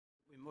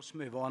must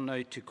move on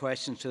now to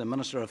questions to the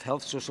Minister of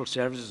Health, Social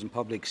Services and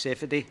Public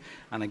Safety.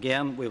 And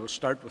again, we will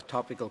start with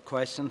topical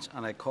questions,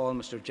 and I call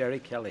Mr Gerry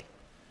Kelly.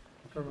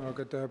 And I'd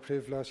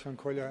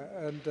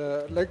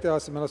like to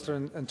ask the Minister,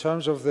 in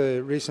terms of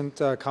the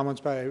recent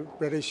comments by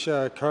British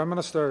Care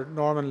Minister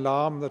Norman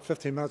Lamb that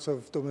 15 minutes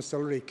of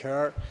domiciliary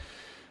care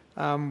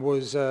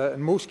was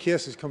in most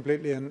cases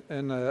completely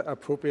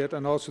inappropriate,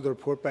 and also the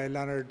report by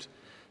Leonard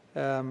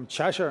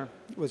Cheshire,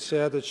 which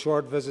said that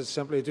short visits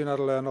simply do not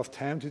allow enough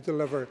time to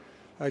deliver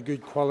a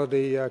good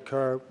quality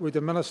care. Would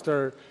the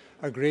Minister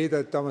agree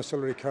that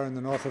domiciliary care in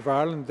the north of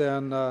Ireland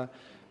then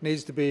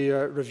needs to be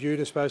reviewed,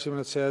 especially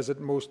when it says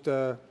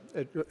that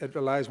it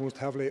relies most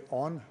heavily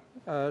on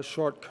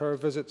short care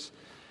visits,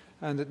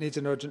 and it needs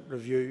an urgent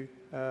review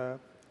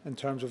in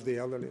terms of the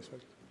elderly?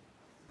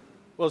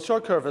 Well,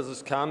 short care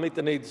visits can meet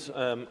the needs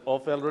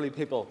of elderly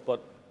people,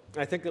 but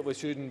I think that we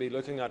shouldn't be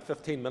looking at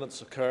 15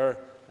 minutes of care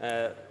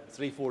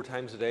 3-4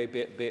 times a day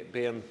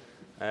being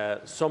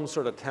some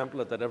sort of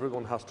template that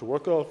everyone has to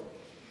work off.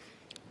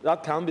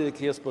 That can be the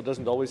case, but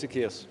isn't always the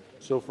case.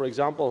 So, for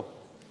example,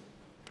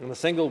 in a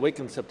single week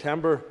in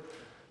September,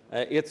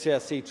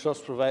 HSE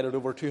Trust provided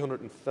over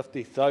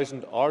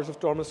 250,000 hours of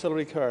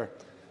domiciliary care,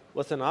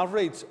 with an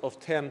average of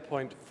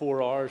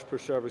 10.4 hours per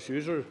service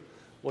user,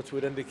 which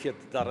would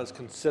indicate that is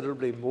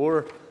considerably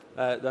more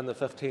than the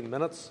 15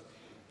 minutes.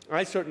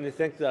 I certainly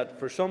think that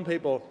for some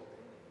people,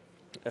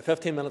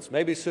 15 minutes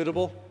may be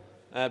suitable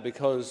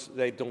because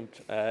they don't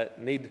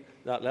need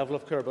that level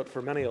of care, but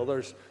for many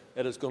others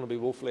it is going to be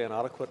woefully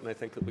inadequate, and I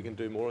think that we can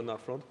do more on that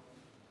front.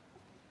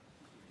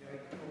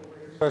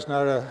 Question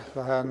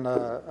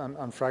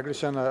on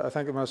fragration. I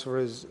thank the Minister for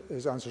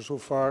his answer so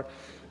far.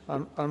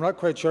 I'm not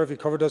quite sure if he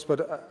covered this,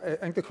 but I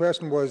think the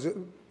question was,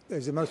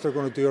 is the Minister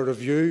going to do a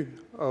review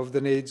of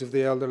the needs of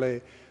the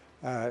elderly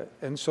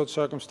in such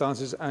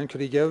circumstances, and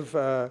could he give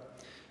a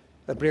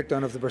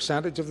breakdown of the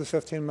percentage of the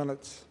 15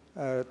 minutes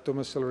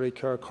domiciliary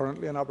care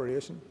currently in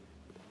operation?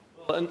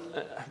 Well,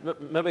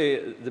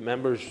 maybe the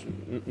members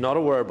not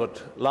aware, but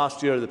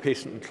last year the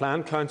Patient and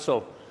Client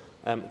Council,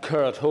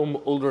 Care at Home,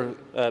 Older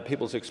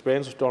People's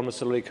Experience of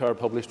Domiciliary Care,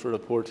 published a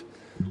report.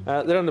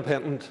 They're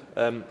independent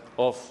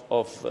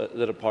of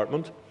the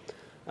department,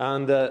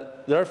 and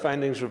their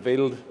findings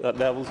revealed that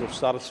levels of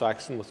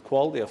satisfaction with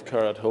quality of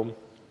care at home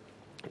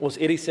was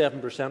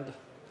 87%,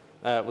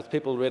 with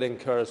people rating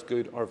care as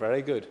good or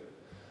very good.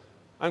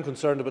 I'm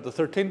concerned about the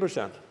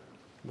 13%,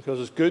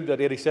 because it's good that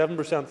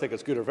 87% think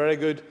it's good or very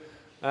good,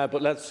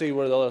 but let's see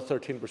where the other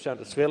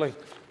 13% is failing.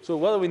 So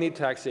whether we need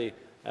to actually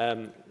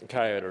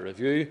carry out a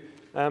review,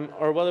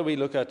 or whether we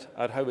look at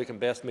how we can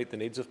best meet the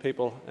needs of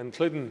people,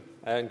 including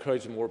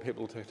encouraging more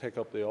people to take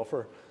up the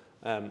offer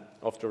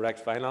of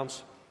direct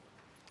finance,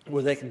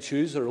 where they can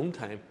choose their own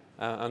time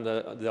and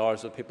the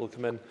hours that people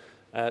come in,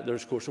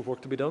 there's a course of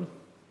work to be done.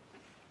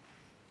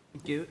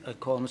 Thank you. I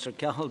call Mr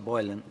Cathal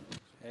Boylan.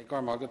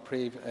 Can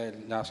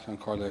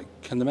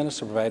the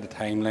Minister provide a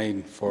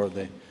timeline for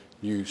the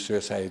new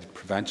suicide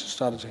prevention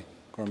strategy?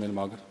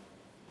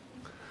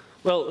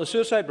 Well, the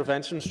suicide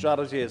prevention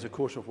strategy is a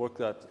course of work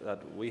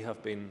that we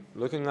have been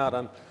looking at,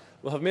 and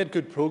we have made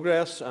good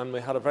progress, and we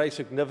had a very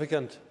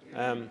significant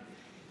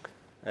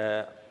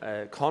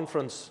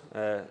conference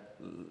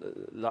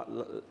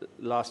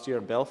last year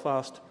in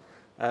Belfast,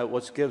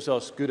 which gives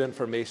us good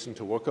information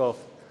to work off.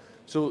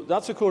 So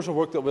that's a course of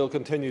work that we'll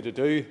continue to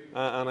do,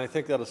 and I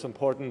think that it's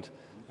important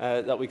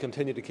that we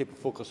continue to keep a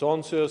focus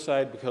on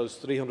suicide, because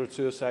 300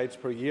 suicides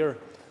per year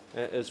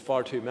is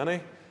far too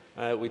many.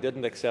 We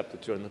didn't accept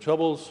it during the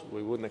Troubles,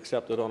 we wouldn't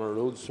accept it on our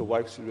roads, so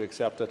why should we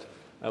accept it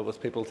with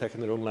people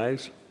taking their own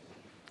lives?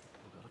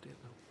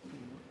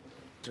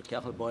 Mr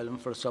Cathal Boylan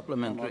for a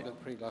supplementary. Could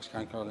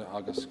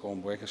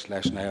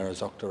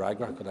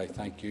I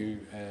thank you,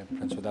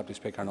 Principal Deputy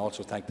Speaker, and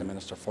also thank the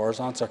Minister for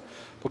his answer.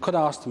 But could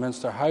I ask the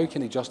Minister, how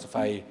can he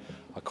justify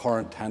a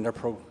current tender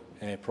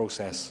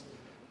process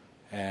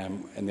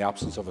in the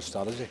absence of a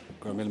strategy?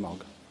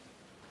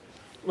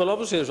 Well,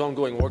 obviously there's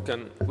ongoing work,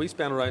 and we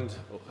spend around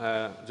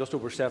just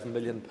over £7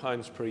 million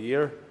per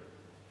year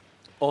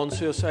on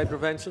suicide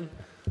prevention.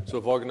 So we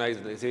have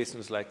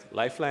organisations like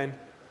Lifeline,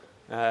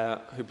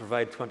 who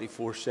provide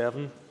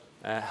 24/7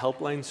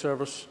 helpline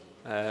service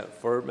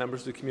for members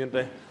of the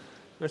community. And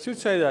I should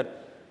say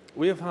that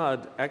we have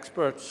had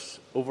experts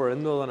over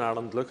in Northern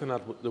Ireland looking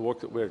at the work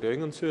that we're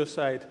doing on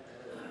suicide,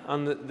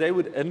 and they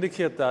would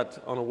indicate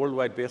that on a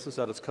worldwide basis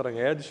that it's cutting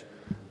edge.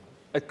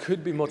 It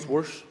could be much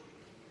worse.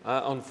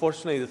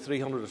 Unfortunately, the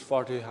 300 is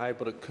far too high,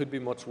 but it could be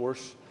much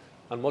worse,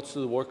 and much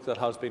of the work that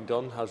has been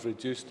done has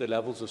reduced the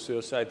levels of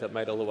suicide that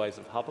might otherwise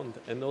have happened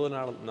in Northern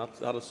Ireland, and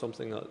that is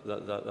something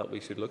that we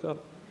should look at.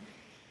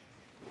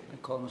 I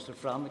call Mr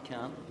Fra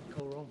McCann.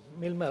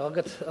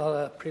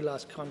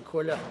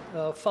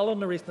 Following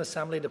the recent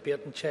Assembly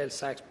debate on child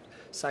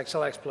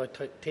sexual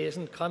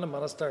exploitation, can the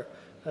Minister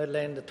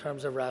outline the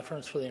terms of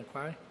reference for the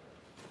inquiry?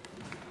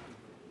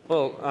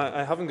 Well,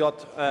 I haven't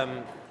got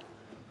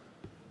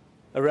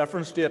a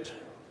reference date,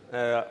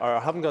 or I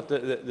haven't got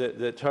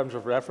the terms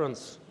of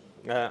reference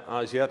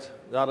as yet.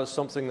 That is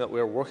something that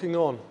we're working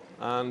on,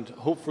 and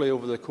hopefully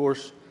over the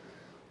course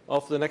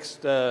of the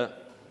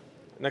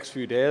next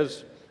few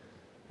days,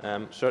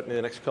 certainly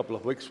the next couple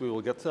of weeks, we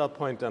will get to that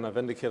point, and I've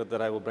indicated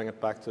that I will bring it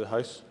back to the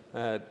House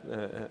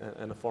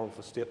in the form of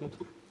a statement.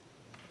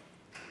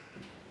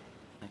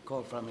 I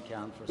call Fra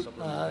McCann for a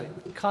supplementary.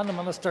 Can the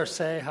Minister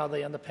say how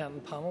the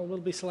independent panel will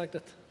be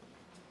selected?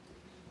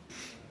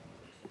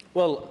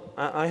 Well,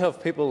 I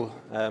have people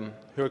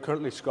who are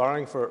currently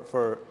scouring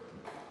for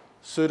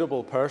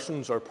suitable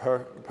persons or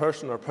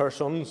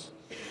persons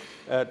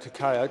to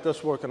carry out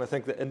this work, and I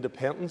think the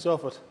independence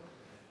of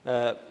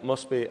it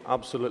must be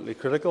absolutely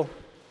critical.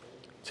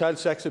 Child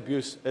sex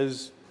abuse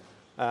is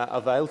a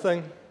vile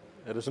thing.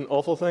 It is an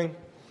awful thing.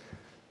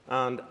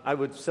 And I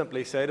would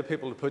simply say to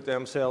people to put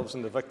themselves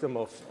in the victim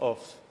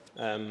of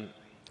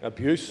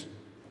abuse,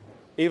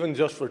 even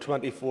just for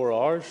 24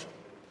 hours.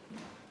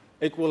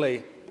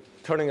 Equally,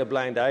 turning a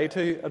blind eye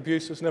to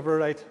abuse is never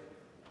right.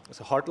 It's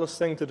a heartless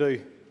thing to do,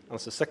 and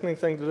it's a sickening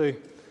thing to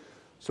do.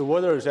 So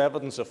where there is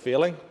evidence of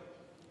failing,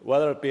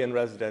 whether it be in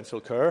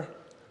residential care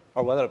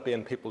or whether it be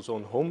in people's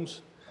own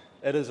homes,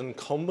 it is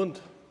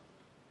incumbent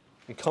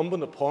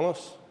upon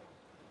us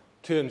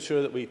to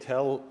ensure that we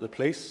tell the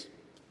police,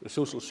 the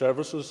social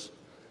services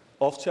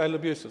of child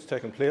abuse that's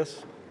taken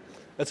place.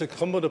 It's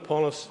incumbent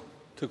upon us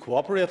to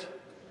cooperate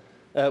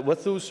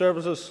with those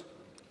services,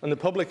 and the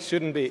public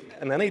shouldn't be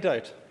in any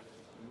doubt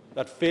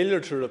that failure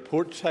to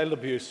report child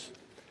abuse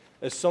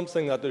is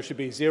something that there should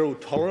be zero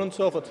tolerance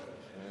of it.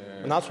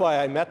 And that's why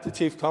I met the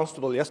Chief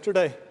Constable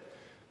yesterday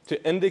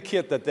to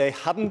indicate that they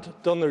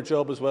hadn't done their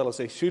job as well as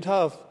they should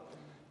have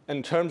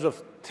in terms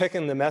of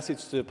taking the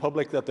message to the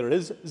public that there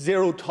is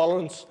zero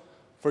tolerance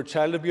for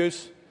child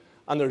abuse,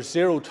 and there's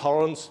zero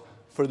tolerance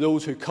for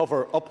those who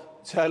cover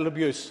up child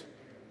abuse.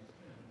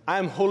 I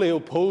am wholly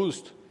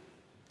opposed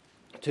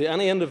to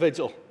any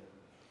individual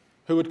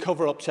who would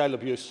cover up child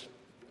abuse.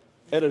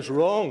 It is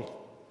wrong,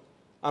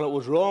 and it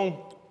was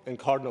wrong in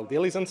Cardinal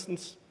Daly's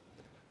instance.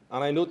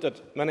 And I note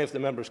that many of the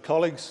members'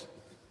 colleagues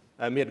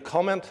made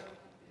comment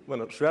when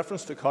it was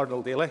referenced to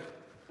Cardinal Daly.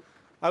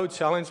 I would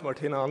challenge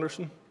Martina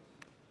Anderson,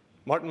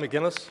 Martin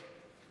McGuinness,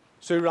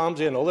 Sue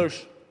Ramsey and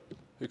others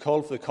who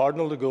called for the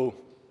Cardinal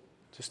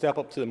to step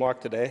up to the mark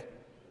today.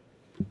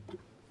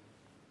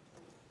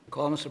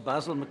 Call Mr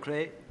Basil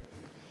McRae.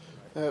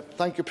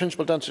 Thank you,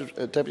 Principal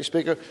Deputy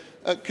Speaker.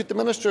 Could the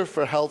Minister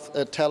for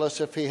Health tell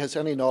us if he has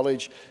any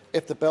knowledge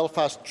if the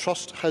Belfast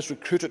Trust has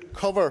recruited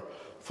cover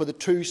for the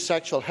 2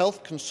 sexual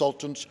health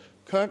consultants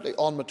currently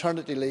on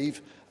maternity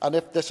leave, and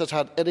if this has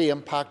had any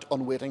impact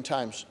on waiting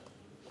times?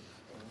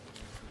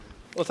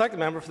 Well, thank the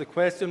member for the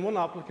question. One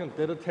applicant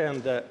did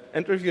attend the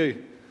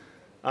interview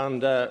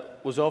and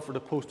was offered a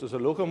post as a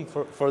locum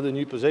for the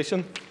new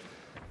position,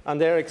 and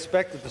they are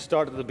expected to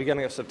start at the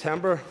beginning of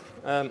September.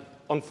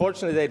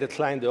 Unfortunately, they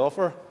declined the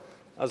offer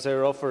as they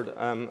were offered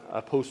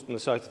a post in the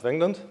south of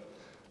England,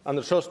 and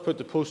the Trust put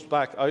the post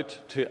back out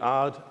to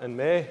ad in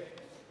May.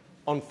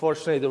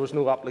 Unfortunately, there was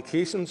no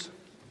applications,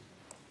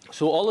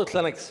 so all the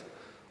clinics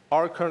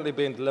are currently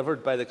being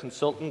delivered by the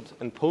consultant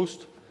in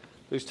post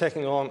who's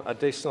taking on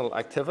additional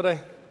activity.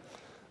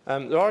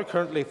 There are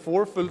currently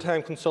 4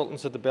 full-time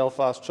consultants at the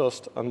Belfast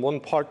Trust and 1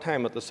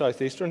 part-time at the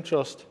South Eastern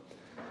Trust.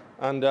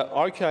 And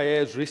RKIA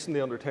has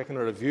recently undertaken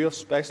a review of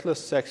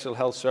specialist sexual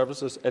health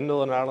services in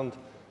Northern Ireland,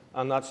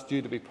 and that's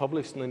due to be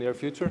published in the near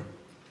future.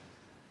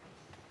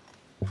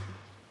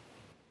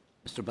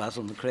 Mr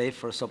Basil McRae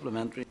for a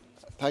supplementary.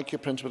 Thank you,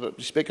 Principal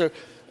Deputy Speaker.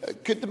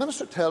 Could the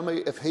Minister tell me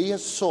if he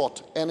has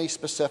sought any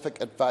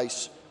specific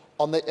advice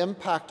on the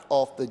impact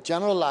of the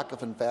general lack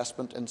of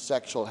investment in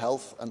sexual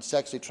health and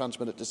sexually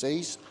transmitted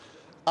disease,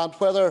 and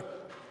whether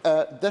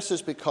this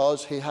is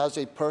because he has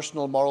a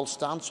personal moral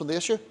stance on the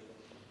issue?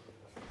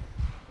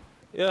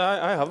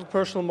 Yeah, I have a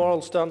personal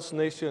moral stance on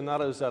the issue, and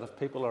that is that if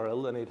people are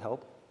ill, they need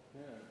help.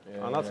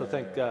 And that's, I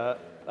think,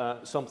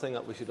 something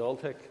that we should all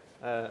take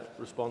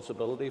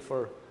responsibility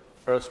for,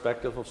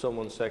 irrespective of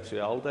someone's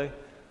sexuality,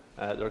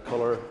 their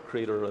colour,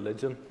 creed or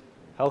religion.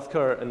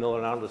 Healthcare in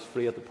Northern Ireland is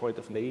free at the point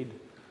of need,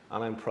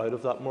 and I'm proud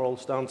of that moral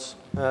stance,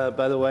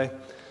 by the way.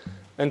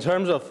 In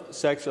terms of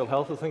sexual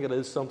health, I think it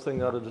is something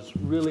that it is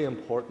really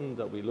important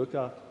that we look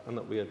at and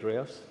that we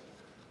address.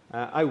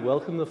 I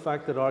welcome the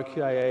fact that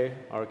RQIA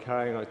are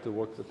carrying out the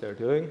work that they're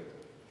doing,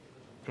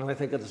 and I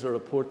think it is a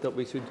report that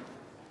we should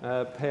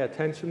pay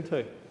attention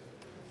to.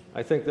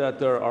 I think that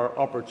there are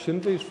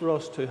opportunities for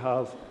us to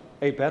have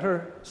a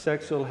better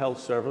sexual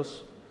health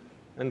service,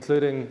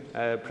 including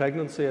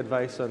pregnancy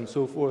advice and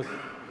so forth.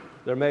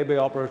 There may be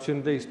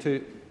opportunities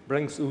to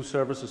bring those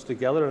services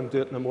together and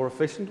do it in a more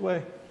efficient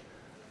way,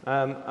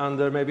 and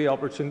there may be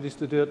opportunities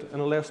to do it in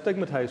a less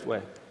stigmatised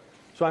way.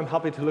 So I'm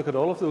happy to look at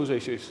all of those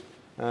issues.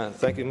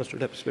 Thank you, Mr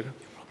Deputy Speaker.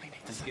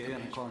 Thank you.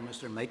 And I call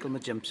Mr Michael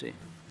McGimpsey.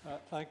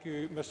 Thank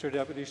you, Mr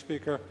Deputy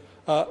Speaker.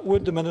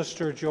 Would the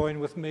Minister join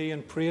with me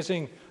in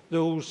praising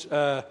those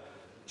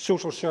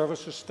social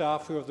services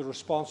staff who have the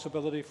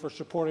responsibility for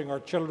supporting our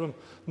children,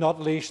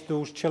 not least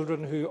those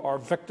children who are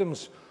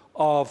victims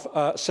of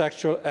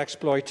sexual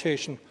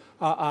exploitation?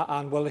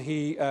 and will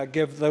he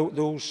give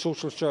those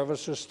social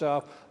services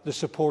staff the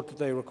support that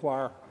they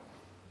require?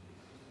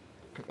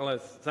 Well, I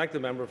thank the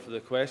member for the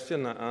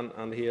question,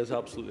 and he is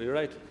absolutely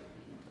right,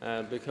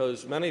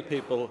 because many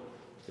people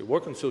who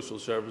work in social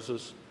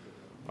services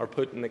are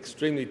put in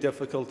extremely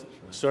difficult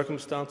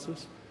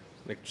circumstances,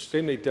 in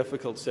extremely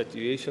difficult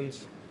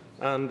situations,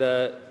 and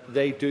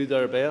they do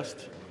their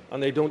best,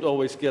 and they don't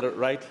always get it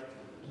right,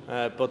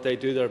 but they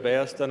do their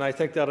best. And I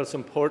think that it's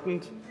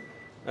important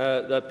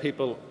that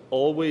people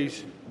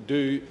always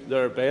do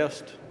their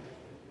best,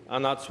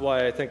 and that's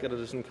why I think it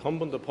is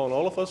incumbent upon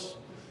all of us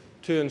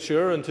to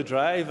ensure and to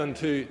drive and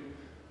to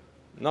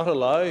not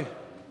allow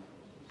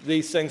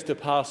these things to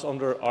pass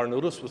under our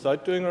notice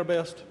without doing our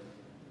best.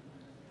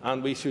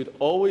 And we should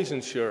always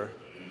ensure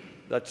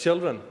that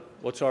children,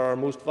 which are our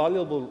most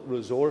valuable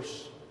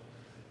resource,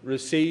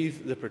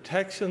 receive the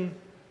protection,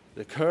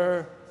 the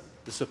care,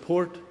 the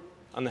support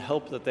and the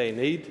help that they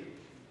need.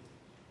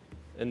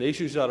 In the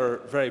issues that are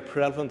very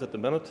prevalent at the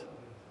minute,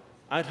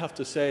 I'd have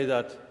to say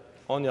that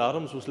Áine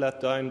Adams was let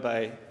down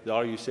by the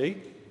RUC.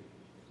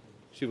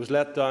 She was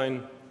let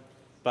down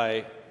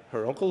by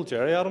her uncle,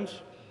 Gerry Adams,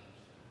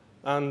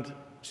 and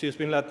she has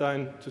been let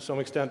down to some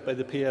extent by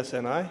the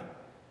PSNI.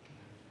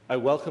 I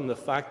welcome the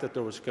fact that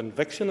there was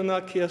conviction in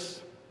that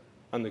case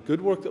and the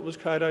good work that was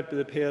carried out by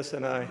the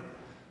PSNI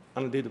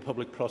and indeed the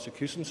Public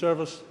Prosecution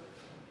Service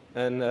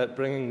in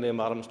bringing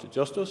Áine Adams to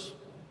justice.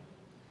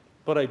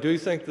 But I do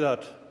think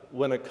that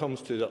when it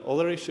comes to the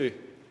other issue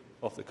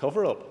of the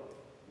cover-up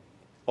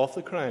of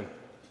the crime,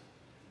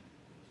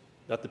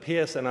 that the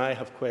PSNI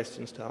have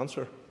questions to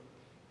answer,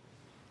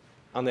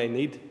 and they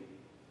need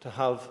to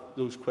have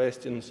those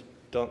questions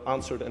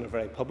answered in a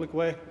very public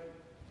way.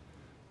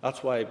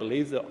 That's why I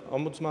believe the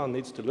Ombudsman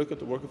needs to look at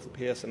the work of the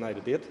PSNI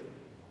to date.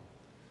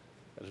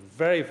 It's a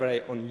very,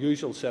 very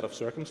unusual set of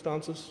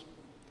circumstances,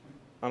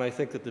 and I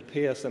think that the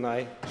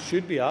PSNI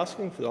should be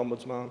asking for the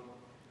Ombudsman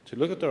to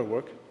look at their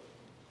work,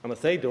 and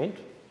if they don't,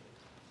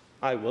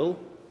 I will,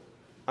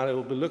 and I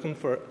will be looking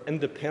for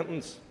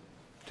independence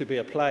to be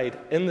applied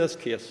in this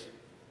case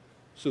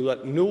so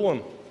that no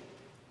one,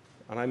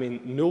 and I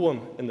mean no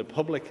one in the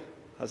public,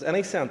 has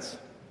any sense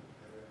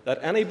that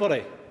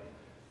anybody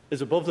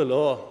is above the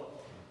law.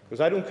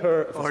 Because I don't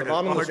care if it's a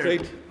man on the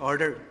street,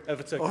 if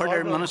it's a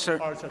Cardinal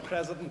Minister. or it's a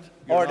president,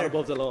 you're not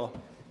above the law.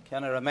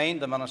 Can I remind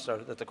the Minister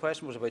that the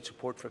question was about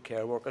support for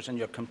care workers and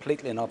you're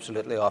completely and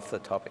absolutely off the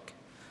topic.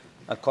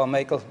 I call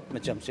Michael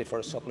McGimpsey for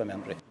a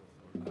supplementary.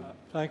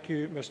 Thank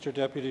you, Mr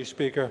Deputy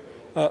Speaker.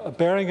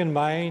 Bearing in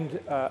mind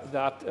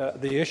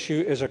that the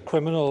issue is a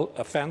criminal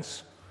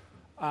offence,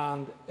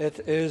 and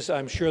it is,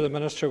 I'm sure the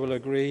Minister will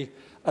agree,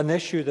 an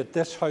issue that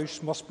this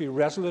House must be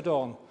resolute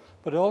on,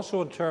 but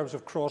also in terms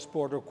of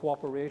cross-border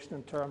cooperation,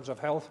 in terms of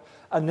health,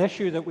 an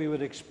issue that we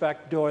would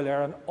expect Dáil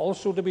Éireann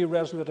also to be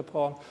resolute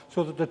upon,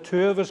 so that the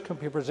two of us can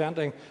be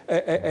presenting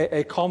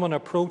a common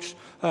approach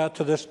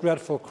to this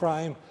dreadful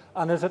crime.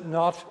 And is it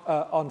not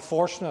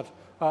unfortunate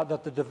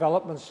that the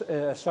developments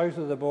south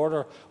of the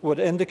border would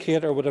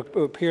indicate or would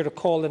appear to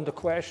call into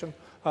question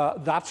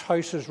that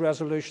House's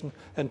resolution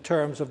in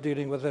terms of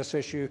dealing with this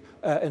issue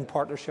in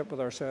partnership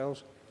with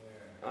ourselves?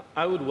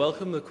 I would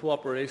welcome the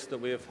cooperation that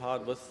we have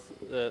had with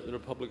the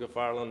Republic of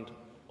Ireland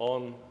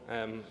on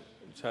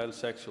child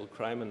sexual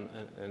crime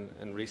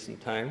in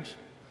recent times.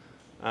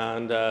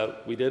 And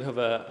we did have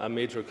a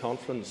major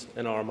conference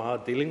in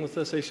Armagh dealing with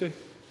this issue.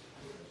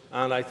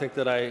 And I think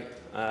that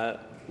I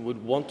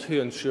would want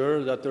to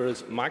ensure that there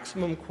is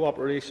maximum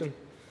cooperation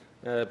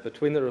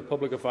between the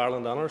Republic of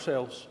Ireland and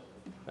ourselves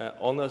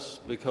on this,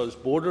 because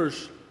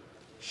borders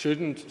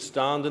shouldn't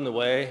stand in the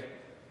way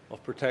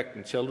of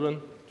protecting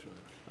children.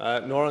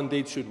 Nor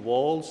indeed should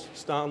walls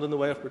stand in the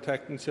way of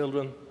protecting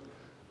children.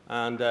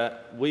 And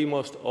we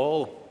must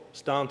all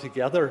stand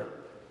together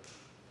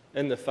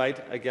in the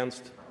fight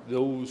against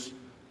those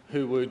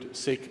who would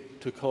seek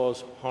to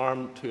cause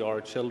harm to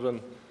our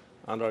children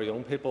and our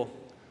young people.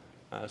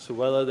 So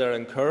whether they're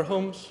in care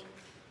homes,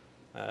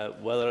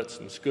 whether it's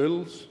in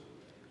schools,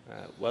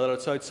 whether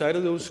it's outside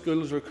of those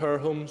schools or care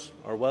homes,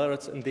 or whether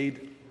it's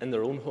indeed in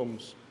their own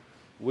homes,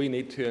 we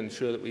need to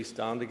ensure that we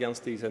stand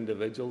against these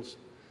individuals.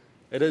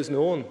 It is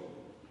known,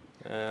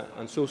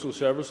 and social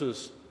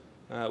services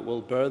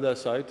will bear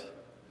this out,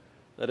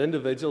 that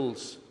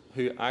individuals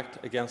who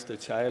act against a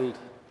child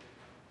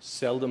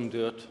seldom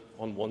do it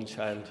on one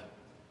child.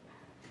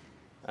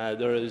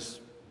 There is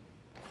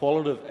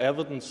qualitative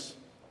evidence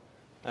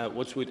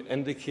which would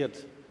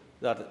indicate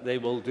that they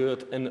will do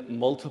it in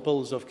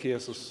multiples of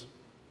cases,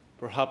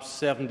 perhaps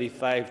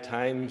 75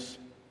 times.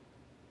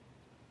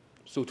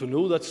 So to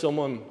know that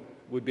someone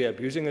would be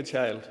abusing a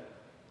child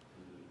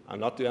and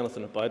not do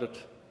anything about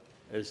it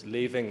is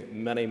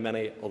leaving many,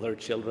 many other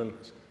children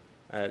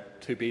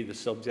to be the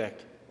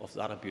subject of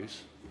that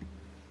abuse.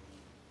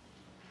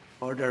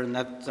 Order, and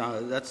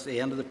that's the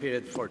end of the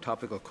period for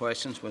topical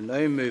questions. We'll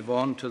now move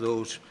on to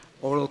those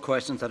oral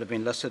questions that have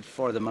been listed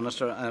for the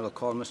Minister, and I will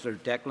call Mr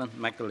Declan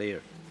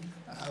McAleer.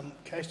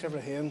 Cast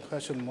Everhane,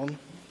 question 1.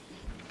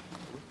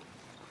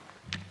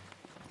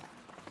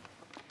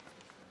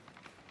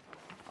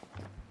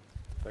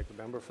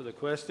 Member for the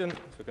question.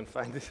 If I can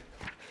find it,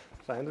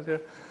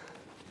 here.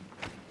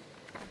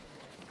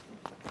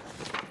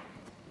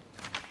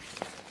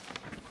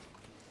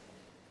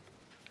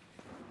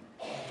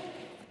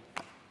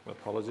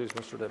 Apologies,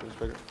 Mr Deputy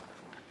Speaker.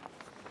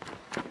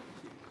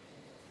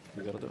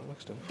 You got it there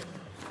next time.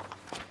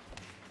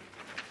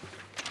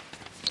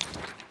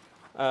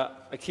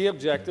 A key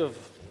objective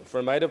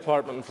for my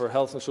department and for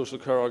health and social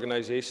care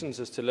organisations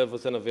is to live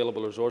within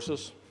available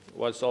resources,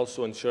 whilst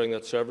also ensuring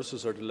that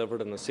services are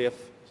delivered in a safe,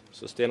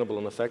 sustainable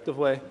and effective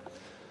way.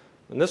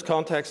 In this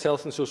context,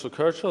 health and social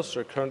care trusts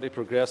are currently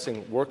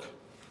progressing work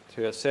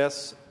to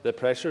assess the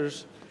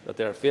pressures that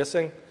they are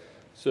facing,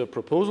 so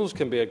proposals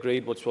can be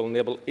agreed which will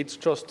enable each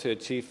trust to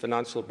achieve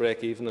financial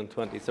break-even in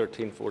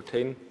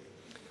 2013-14.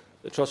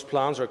 The trust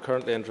plans are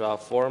currently in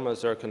draft form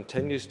as there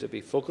continues to be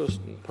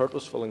focused and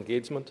purposeful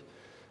engagement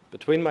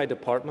between my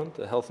department,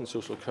 the Health and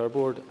Social Care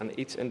Board and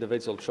each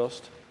individual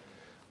trust.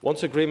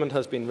 Once agreement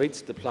has been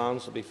reached, the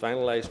plans will be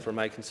finalised for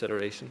my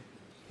consideration.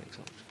 Thanks.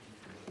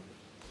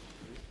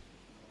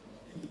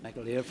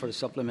 Michael Lear for the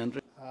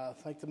supplementary.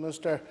 Thank the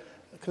Minister.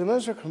 Can the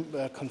Minister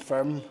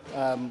confirm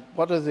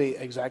what are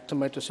the exact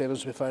amount of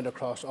savings to be found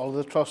across all of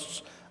the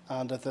trusts,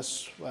 and if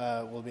this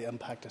will be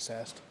impact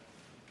assessed?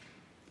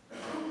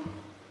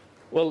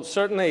 Well,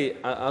 certainly,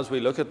 as we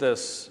look at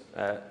this,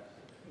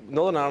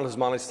 Northern Ireland has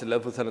managed to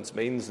live within its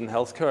means in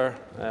healthcare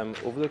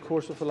over the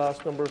course of the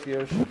last number of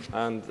years,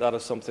 and that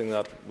is something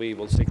that we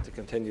will seek to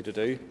continue to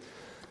do.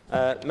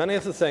 Many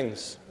of the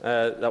things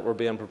that were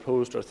being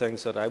proposed are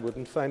things that I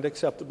wouldn't find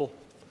acceptable.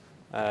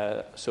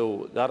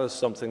 So that is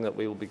something that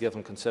we will be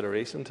giving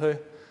consideration to.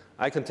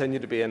 I continue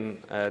to be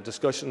in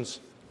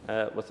discussions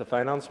with the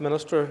Finance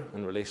Minister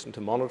in relation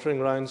to monitoring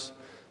rounds,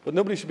 but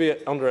nobody should be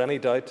under any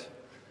doubt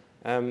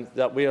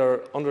that we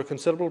are under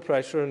considerable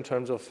pressure in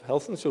terms of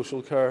health and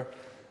social care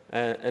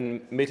in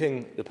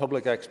meeting the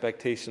public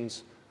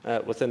expectations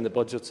within the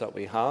budgets that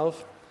we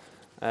have.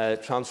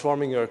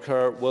 Transforming your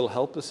care will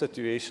help the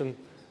situation,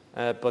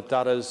 but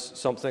that is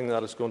something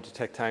that is going to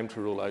take time to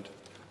roll out.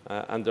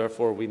 And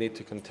therefore we need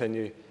to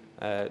continue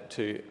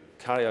to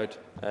carry out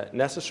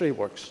necessary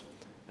works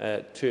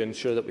to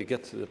ensure that we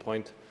get to the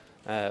point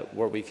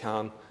where we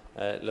can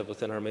live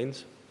within our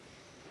means.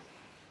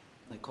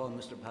 I call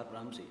Mr Pat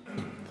Ramsey.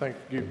 Thank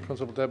you,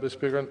 Principal Deputy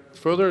Speaker. And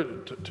further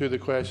to the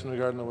question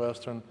regarding the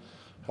Western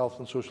Health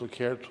and Social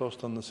Care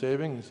Trust and the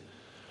savings,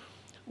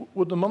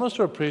 would the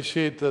Minister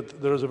appreciate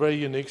that there is a very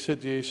unique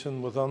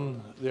situation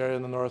within the area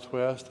in the North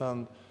West,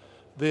 and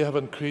they have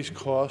increased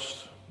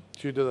costs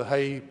due to the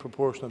high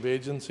proportion of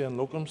agency and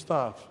locum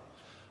staff,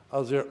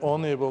 as they are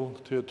unable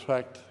to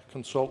attract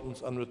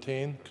consultants and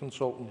retain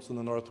consultants in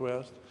the North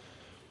West?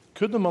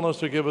 Could the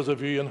Minister give us a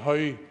view on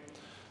how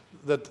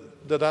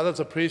that is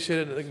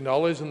appreciated and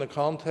acknowledged in the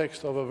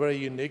context of a very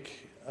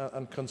unique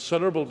and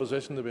considerable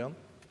position to be in?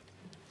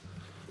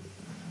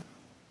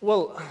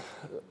 Well,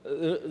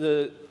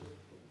 the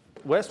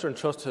Western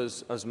Trust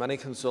has many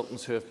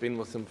consultants who have been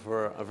with them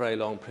for a very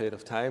long period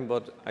of time,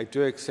 but I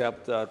do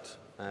accept that,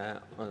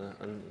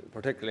 and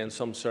particularly in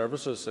some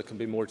services, it can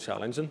be more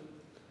challenging.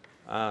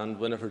 And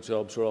whenever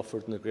jobs are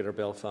offered in the Greater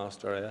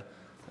Belfast area,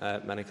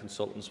 many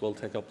consultants will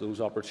take up those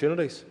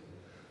opportunities.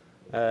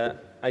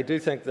 I do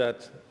think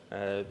that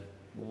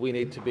we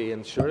need to be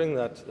ensuring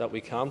that we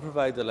can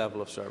provide the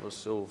level of service.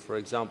 So, for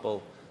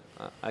example,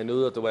 I know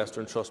that the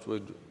Western Trust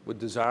would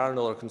desire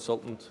another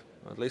consultant,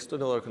 at least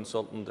another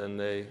consultant in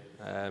the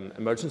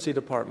emergency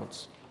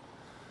departments.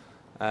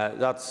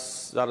 That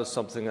is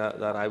something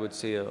that I would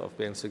see of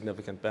being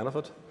significant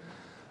benefit.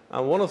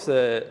 And one of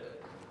the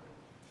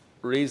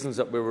reasons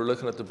that we were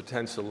looking at the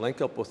potential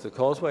link-up with the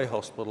Causeway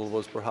Hospital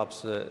was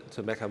perhaps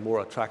to make a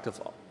more attractive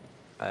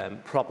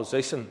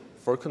proposition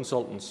for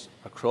consultants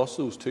across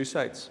those two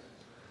sites,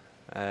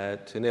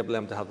 to enable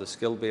them to have the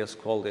skill-based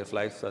quality of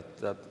life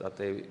that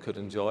they could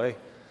enjoy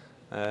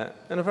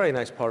in a very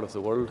nice part of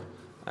the world,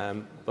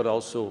 but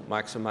also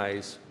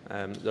maximise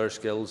their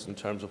skills in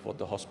terms of what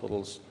the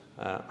hospitals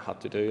had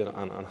to do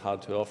and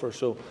had to offer.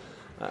 So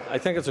I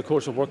think it's a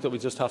course of work that we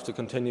just have to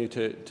continue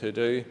to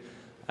do.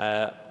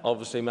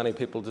 Obviously, many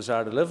people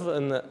desire to live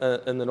in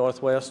the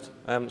North West,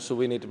 so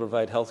we need to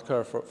provide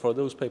healthcare for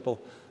those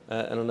people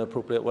in an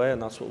appropriate way,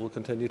 and that's what we'll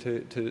continue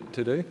to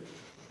do.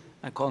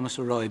 I call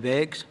Mr Roy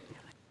Beggs.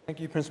 Thank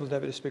you, Principal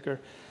Deputy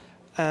Speaker.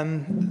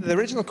 The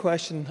original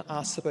question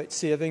asks about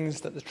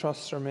savings that the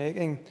trusts are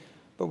making,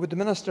 but would the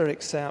Minister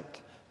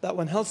accept that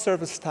when health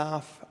service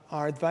staff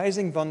are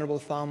advising vulnerable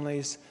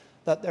families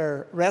that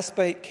their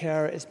respite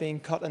care is being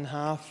cut in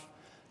half,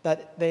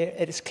 that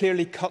it is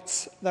clearly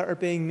cuts that are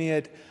being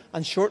made,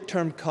 and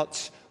short-term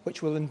cuts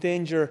which will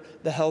endanger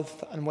the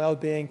health and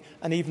well-being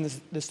and even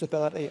the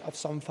stability of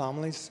some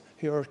families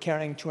who are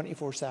caring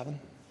 24/7?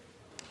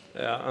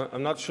 Yeah,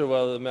 I'm not sure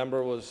whether the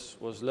member was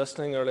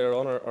listening earlier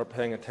on or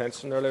paying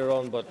attention earlier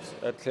on, but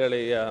it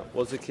clearly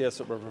was the case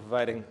that we're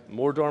providing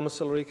more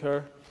domiciliary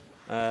care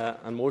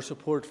and more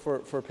support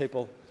for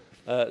people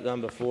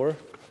than before.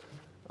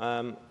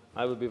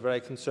 I would be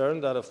very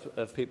concerned that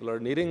if people are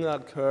needing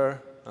that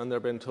care and they're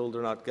being told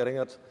they're not getting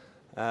it,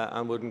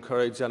 and would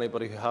encourage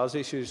anybody who has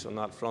issues on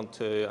that front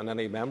and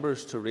any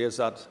members to raise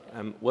that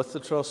with the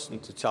Trust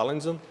and to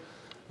challenge them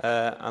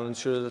and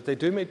ensure that they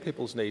do meet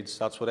people's needs.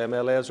 That's what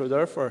MLAs are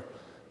there for,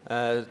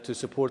 to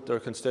support their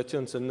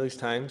constituents in these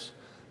times.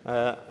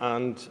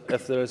 And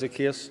if there is a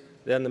case,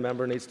 then the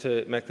member needs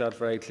to make that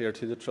very clear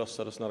to the Trust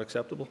that it's not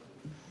acceptable.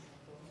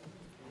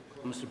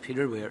 Mr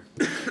Peter Weir.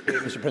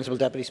 Mr Principal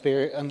Deputy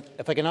Speaker,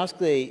 if I can ask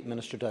the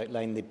Minister to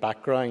outline the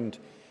background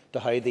to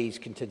how these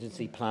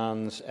contingency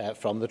plans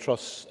from the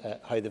Trust,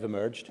 how they've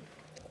emerged.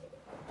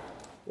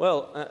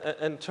 Well,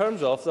 in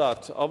terms of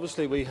that,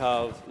 obviously we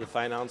have the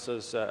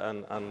finances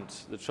and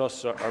the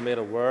Trusts are made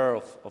aware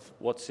of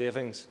what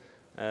savings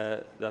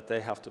that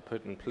they have to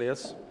put in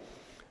place.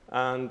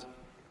 And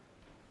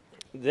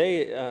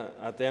they,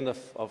 at the end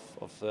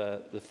of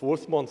the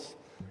fourth month,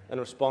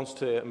 in response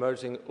to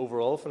emerging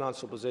overall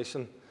financial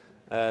position,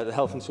 the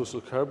Health and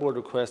Social Care Board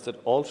requested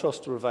all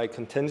trusts to provide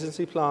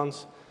contingency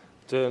plans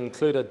to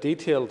include a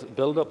detailed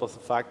build-up of the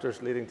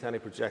factors leading to any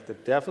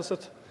projected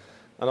deficit,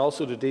 and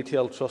also to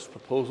detail trust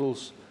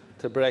proposals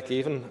to break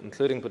even,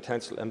 including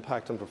potential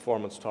impact on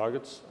performance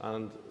targets.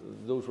 And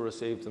those were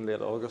received in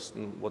late August,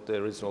 and what the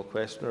original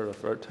questioner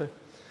referred to.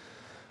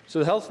 So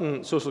the Health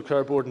and Social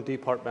Care Board and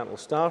departmental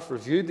staff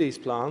reviewed these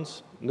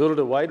plans, noted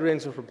a wide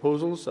range of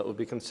proposals that would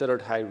be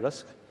considered high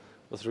risk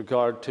with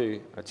regard to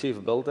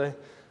achievability,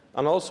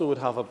 and also would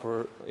have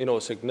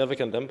a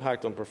significant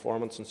impact on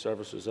performance and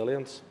service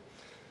resilience.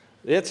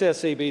 The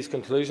HSEB's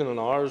conclusion and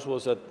ours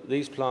was that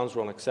these plans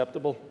were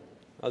unacceptable,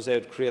 as they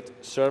would create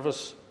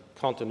service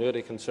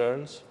continuity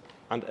concerns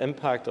and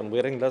impact on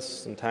waiting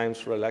lists and times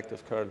for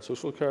elective care and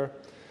social care.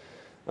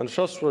 And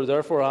trusts were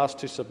therefore asked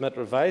to submit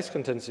revised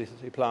contingency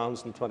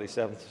plans on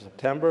 27th of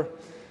September,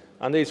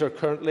 and these are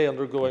currently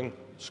undergoing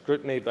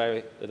scrutiny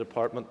by the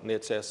Department and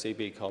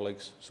HSCB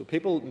colleagues. So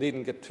people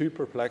needn't get too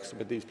perplexed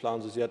about these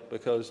plans as yet,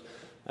 because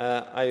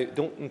I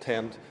don't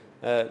intend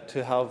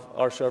to have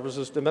our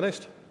services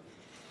diminished.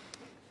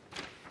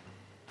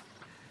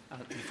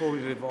 Before we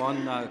move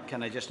on,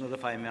 can I just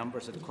notify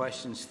members that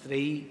questions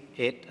 3,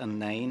 8 and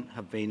 9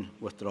 have been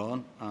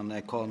withdrawn, and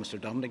I call Mr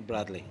Dominic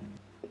Bradley.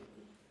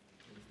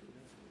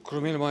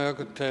 Question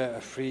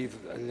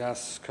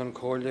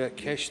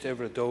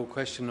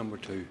number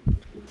 2.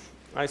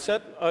 I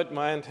set out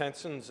my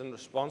intentions in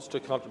response to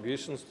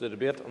contributions to the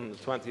debate on the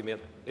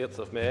 28th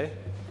of May,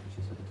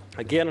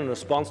 again in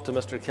response to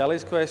Mr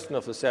Kelly's question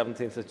of the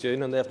 17th of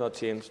June, and they have not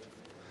changed.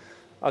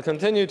 I'll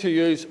continue to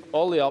use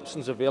all the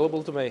options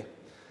available to me,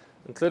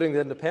 including the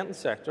independent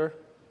sector,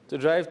 to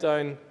drive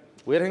down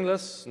waiting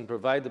lists and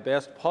provide the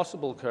best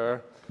possible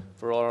care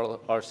for all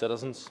our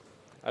citizens.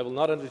 I will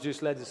not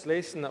introduce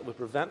legislation that would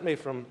prevent me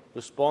from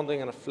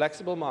responding in a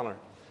flexible manner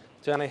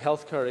to any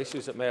healthcare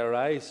issues that may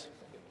arise.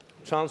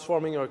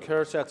 Transforming our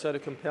care sets out a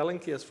compelling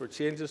case for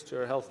changes to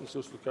our health and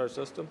social care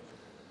system,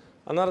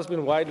 and that has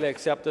been widely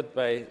accepted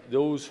by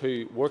those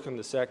who work in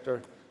the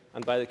sector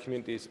and by the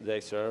communities they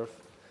serve.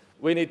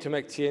 We need to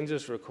make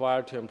changes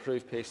required to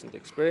improve patient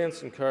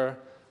experience in care,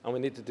 and we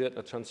need to do it in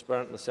a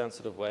transparent and a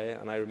sensitive way,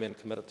 and I remain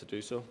committed to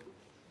do so.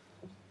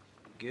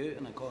 Thank you,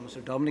 and I call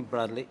Mr Dominic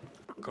Bradley.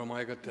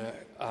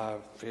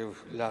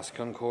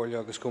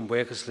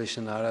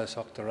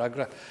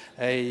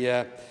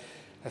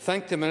 I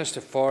thank the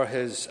Minister for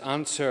his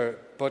answer,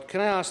 but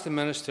can I ask the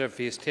Minister if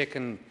he has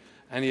taken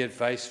any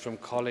advice from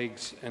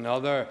colleagues in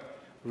other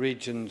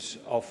regions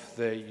of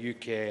the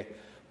UK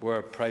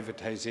where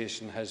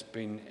privatisation has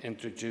been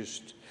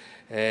introduced,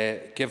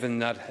 given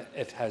that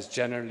it has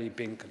generally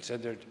been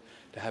considered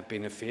to have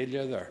been a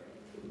failure there?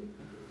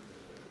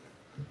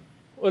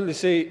 Well, you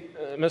see,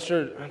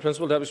 Mr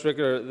Principal Deputy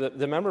Speaker,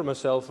 the member and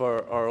myself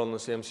are on the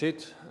same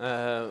sheet,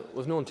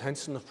 with no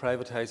intention of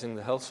privatising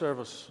the health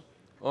service.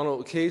 On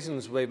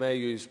occasions, we may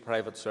use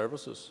private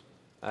services,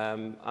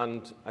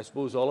 and I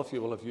suppose all of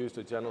you will have used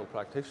a general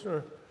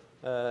practitioner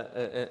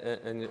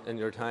in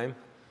your time.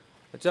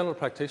 The general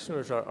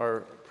practitioners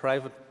are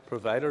private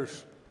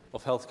providers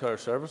of healthcare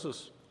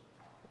services.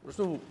 There's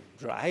no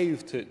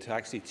drive to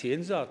actually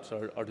change that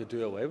or to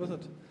do away with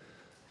it.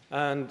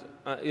 And,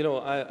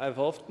 I've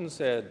often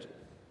said,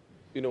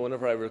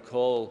 whenever I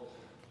recall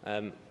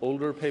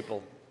older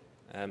people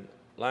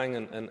lying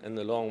in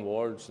the long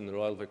wards in the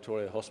Royal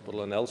Victoria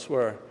Hospital and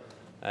elsewhere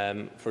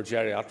for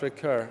geriatric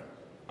care,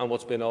 and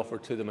what's being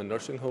offered to them in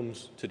nursing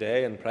homes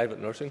today, in private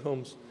nursing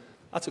homes,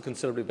 that's a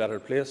considerably better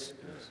place.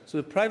 So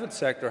the private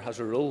sector has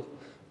a role,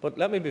 but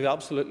let me be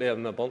absolutely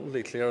and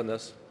abundantly clear on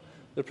this.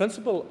 The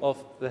principle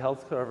of the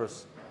health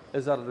service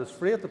is that it is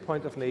free at the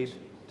point of need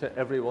to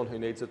everyone who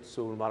needs it,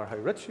 so no matter how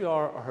rich you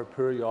are or how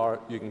poor you are,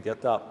 you can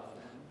get that.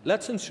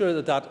 Let's ensure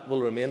that that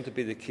will remain to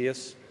be the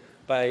case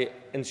by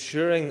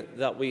ensuring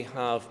that we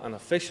have an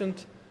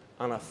efficient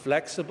and a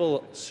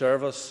flexible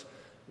service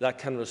that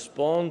can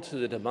respond to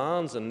the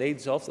demands and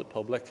needs of the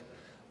public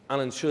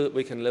and ensure that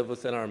we can live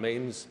within our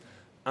means.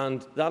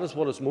 And that is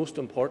what is most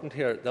important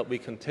here, that we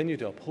continue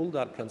to uphold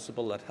that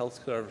principle that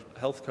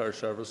healthcare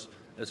service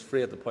is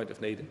free at the point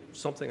of need,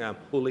 something I'm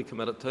wholly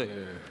committed to.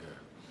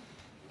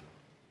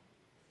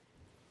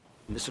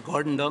 Mr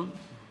Gordon Dunn.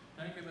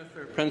 Thank you,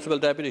 Mr Principal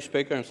Deputy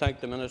Speaker, and thank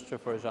the Minister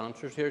for his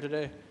answers here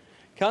today.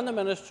 Can the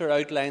Minister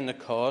outline the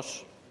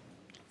costs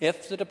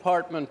if the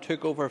Department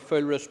took over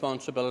full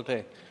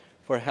responsibility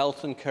for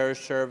health and care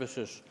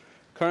services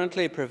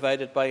currently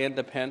provided by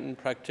independent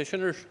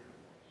practitioners?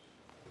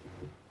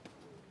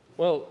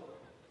 Well,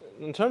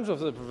 in terms of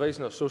the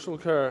provision of social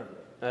care,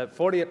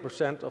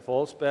 48% of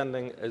all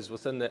spending is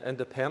within the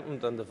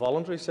independent and the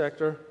voluntary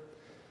sector.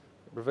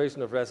 The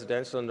provision of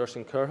residential and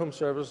nursing care home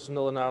services in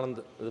Northern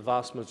Ireland, the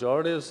vast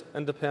majority is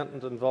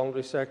independent and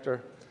voluntary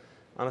sector.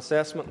 And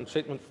assessment and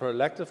treatment for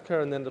elective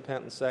care in the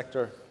independent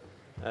sector,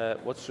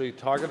 which through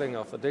targeting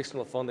of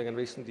additional funding in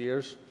recent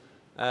years,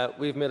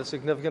 we've made a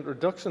significant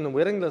reduction in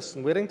waiting lists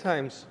and waiting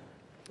times.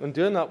 In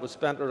doing that, we've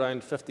spent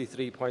around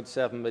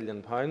 £53.7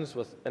 million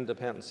with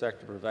independent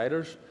sector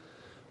providers,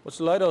 which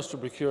allowed us to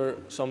procure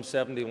some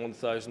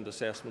 71,000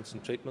 assessments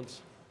and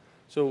treatments.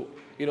 So,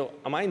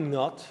 am I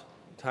not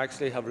to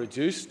actually have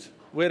reduced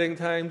waiting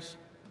times,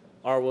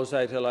 or was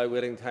I to allow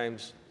waiting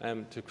times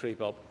to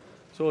creep up?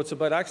 So it's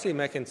about actually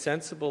making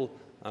sensible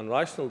and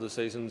rational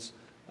decisions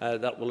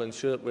that will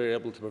ensure that we're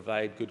able to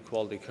provide good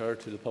quality care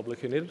to the public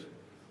who need it.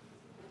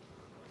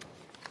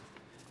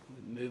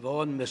 Move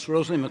on. Ms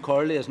Rosalie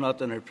McCorley is not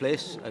in her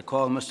place. I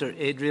call Mr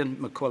Adrian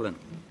McQuillan.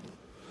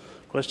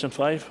 Question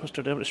 5,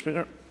 Mr Deputy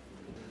Speaker.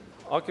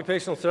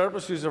 Occupational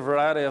therapists use a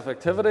variety of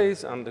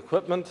activities and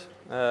equipment,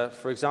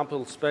 for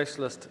example,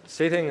 specialist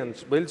seating and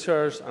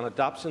wheelchairs and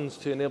adaptations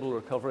to enable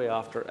recovery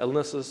after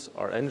illnesses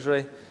or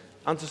injury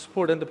and to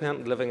support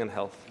independent living and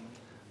health.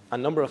 A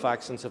number of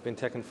actions have been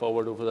taken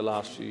forward over the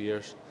last few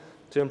years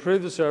to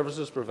improve the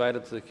services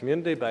provided to the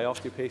community by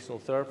occupational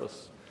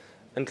therapists,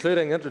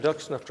 including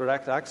introduction of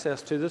direct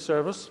access to the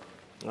service,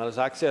 that is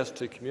access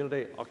to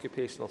community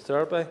occupational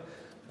therapy,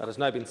 that has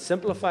now been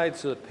simplified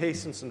so that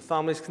patients and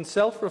families can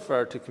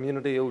self-refer to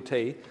community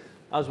OT,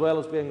 as well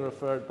as being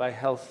referred by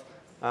health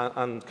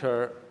and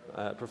care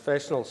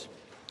professionals.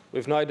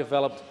 We've now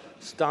developed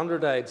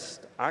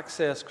standardised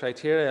access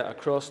criteria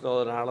across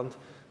Northern Ireland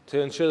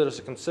to ensure there is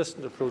a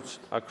consistent approach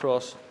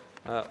across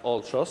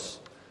all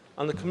trusts.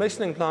 And the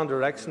commissioning plan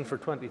direction for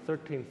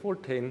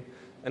 2013-14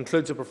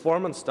 includes a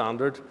performance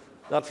standard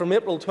that from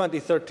April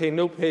 2013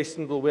 no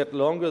patient will wait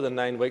longer than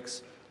 9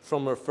 weeks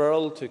from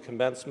referral to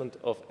commencement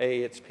of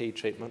AHP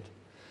treatment.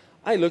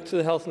 I look to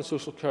the Health and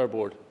Social Care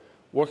Board,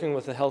 working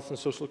with the Health and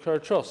Social Care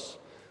Trusts,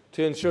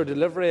 to ensure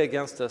delivery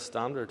against this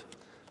standard,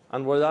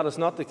 and where that is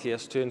not the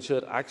case, to ensure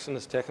that action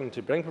is taken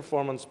to bring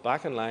performance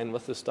back in line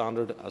with the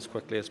standard as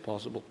quickly as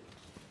possible.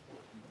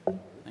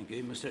 Thank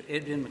you. Mr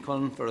Adrian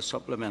McCullum for a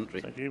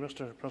supplementary. Thank you,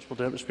 Mr Principal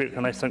Deputy Speaker.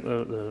 And I thank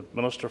the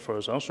Minister for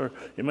his answer.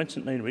 He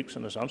mentioned 9 weeks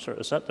in his answer.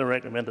 Is that the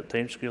recommended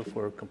timescale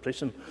for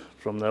completion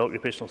from the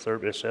occupational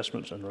therapy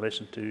assessments in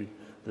relation to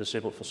the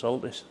disabled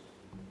facilities?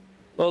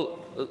 Well,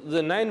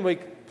 the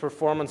 9-week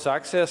performance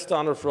access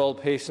standard for all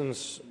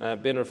patients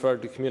being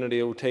referred to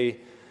community OT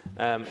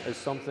is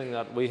something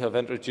that we have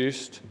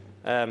introduced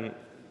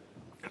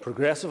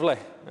progressively,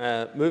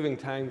 moving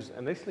times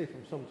initially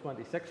from some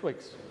 26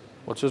 weeks,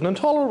 which is an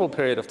intolerable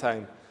period of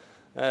time,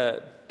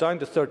 down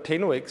to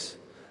 13 weeks,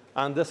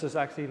 and this is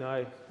actually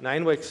now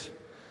 9 weeks.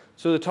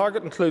 So the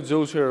target includes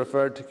those who are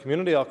referred to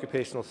community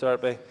occupational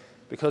therapy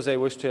because they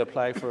wish to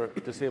apply for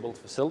disabled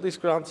facilities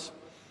grants.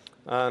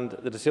 And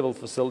the disabled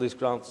facilities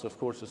grants, of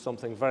course, is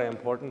something very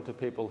important to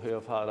people who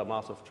have had a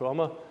massive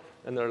trauma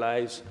in their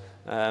lives,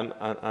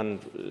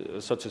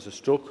 such as a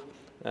stroke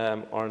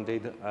or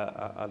indeed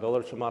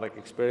another traumatic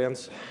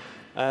experience.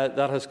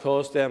 That has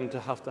caused them to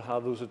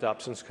have those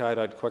adaptations carried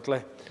out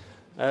quickly.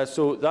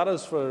 So that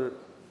is for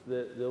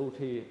the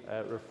OT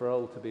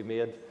referral to be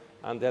made,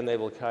 and then they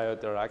will carry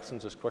out their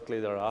actions as quickly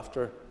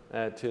thereafter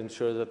to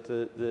ensure that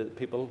the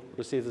people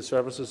receive the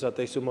services that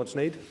they so much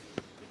need.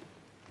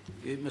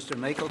 Mr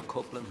Michael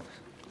Copeland.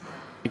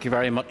 Thank you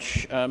very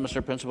much,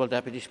 Mr Principal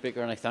Deputy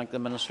Speaker, and I thank the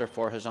Minister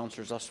for his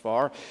answers thus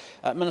far.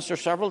 Minister,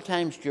 several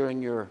times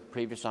during your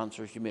previous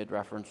answers you made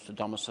reference to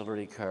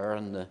domiciliary care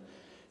and the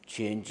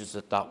changes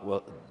that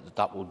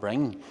will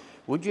bring.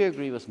 Would you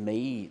agree with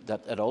me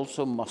that it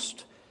also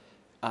must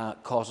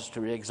cause us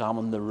to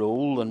re-examine the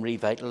role and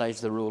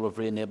revitalise the role of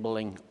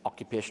re-enabling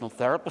occupational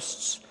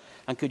therapists?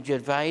 And could you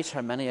advise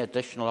how many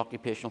additional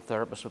occupational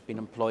therapists have been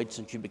employed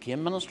since you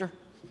became Minister?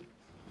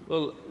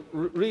 Well,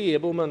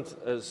 re-ablement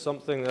is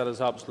something that is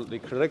absolutely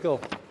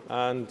critical,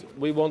 and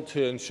we want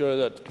to ensure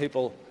that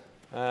people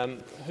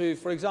who,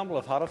 for example,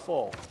 have had a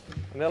fall,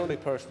 an elderly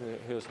person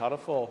who has had a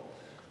fall,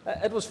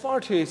 it was far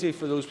too easy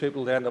for those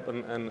people to end up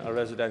in a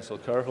residential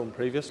care home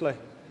previously.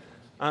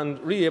 And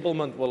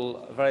re-ablement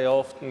will very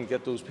often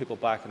get those people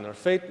back on their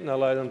feet and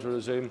allow them to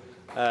resume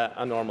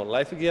a normal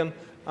life again.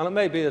 And it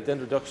may be that the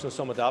introduction of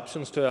some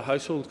adaptations to a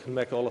household can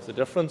make all of the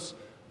difference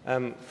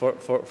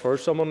for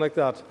someone like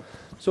that.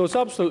 So it's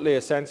absolutely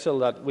essential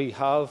that we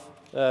have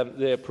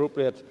the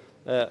appropriate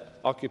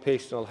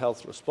occupational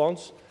health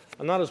response,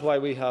 and that is why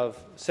we have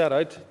set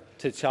out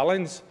to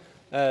challenge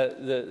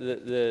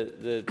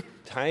the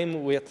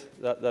time wait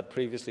that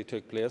previously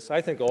took place.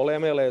 I think all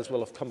MLAs will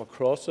have come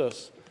across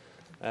this,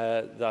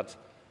 that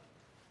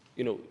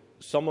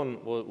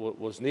someone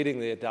was needing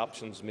the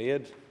adaptations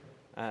made,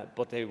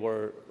 but they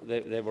were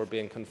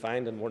being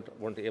confined and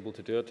weren't able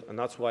to do it, and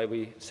that's why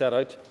we set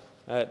out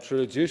to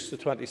reduce the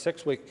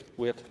 26-week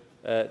wait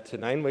to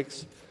 9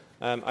 weeks.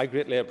 I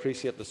greatly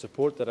appreciate the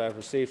support that I've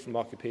received from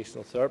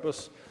occupational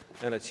therapists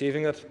in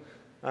achieving it,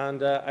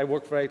 and I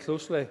work very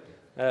closely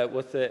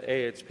with the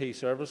AHP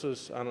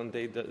services and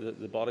indeed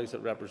the bodies that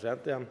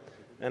represent them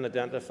in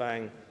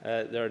identifying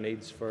their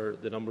needs for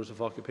the numbers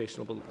of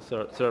occupational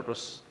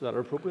therapists that are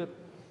appropriate.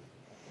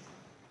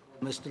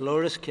 Mr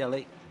Loris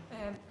Kelly.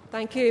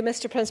 Thank you,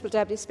 Mr Principal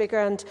Deputy Speaker,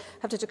 and I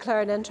have to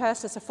declare an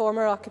interest as a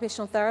former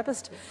occupational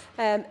therapist.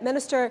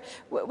 Minister,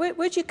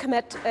 would you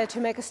commit to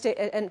make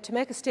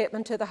a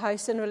statement to the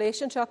House in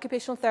relation to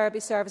occupational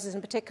therapy services,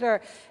 in particular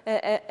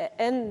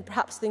in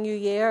perhaps the new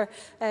year,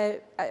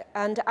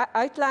 and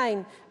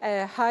outline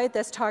how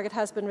this target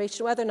has been reached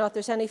and whether or not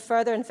there is any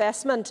further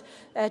investment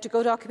to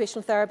go to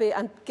occupational therapy,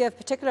 and give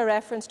particular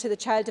reference to the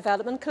child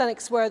development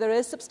clinics where there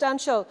is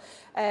substantial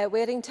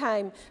waiting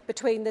time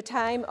between the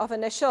time of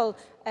initial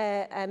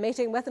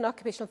meeting with an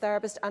occupational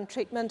therapist and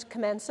treatment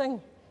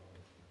commencing?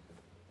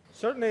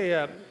 Certainly,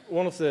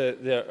 one of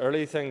the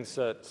early things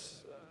that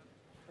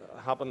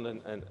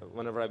happened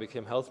whenever I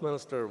became Health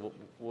Minister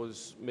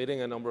was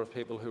meeting a number of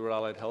people who were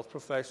allied health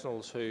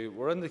professionals who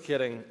were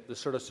indicating the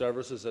sort of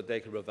services that they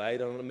could provide,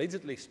 and it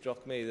immediately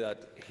struck me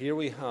that here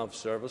we have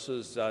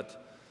services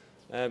that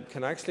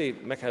can actually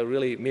make a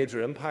really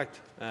major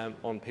impact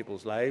on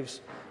people's lives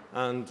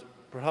and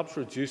perhaps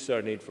reduce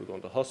their need for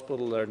going to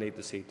hospital, their need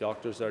to see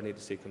doctors, their need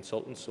to see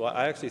consultants. So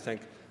I actually think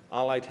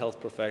allied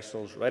health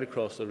professionals right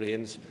across the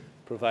range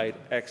provide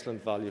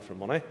excellent value for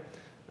money.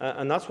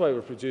 And that's why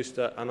we've produced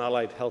an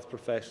allied health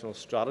professional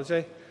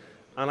strategy.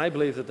 And I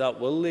believe that that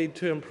will lead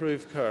to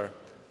improved care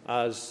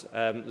as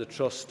the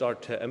trusts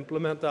start to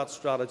implement that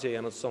strategy.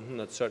 And it's something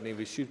that certainly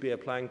we should be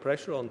applying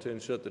pressure on to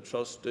ensure that the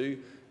trusts do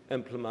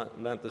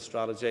implement the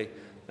strategy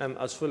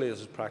as fully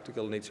as is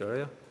practical in each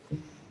area.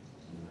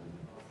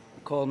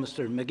 Call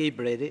Mr McGee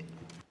Brady.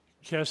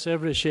 Chair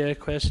Severy Share,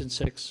 question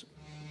 6.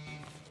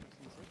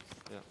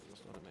 Yeah,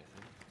 that's not a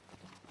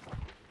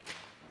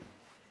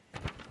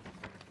thing.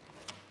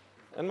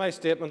 In my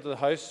statement to the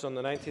House on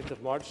the 19th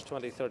of March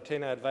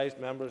 2013, I advised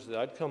members of the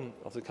outcome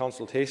of the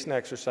consultation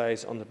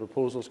exercise on the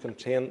proposals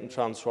contained in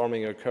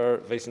Transforming Your Care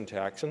Vision to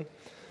Action,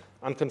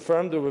 and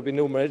confirmed there would be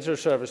no major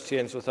service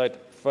change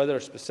without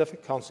further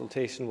specific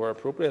consultation where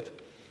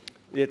appropriate.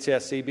 The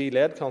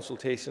HSCB-led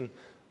consultation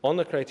on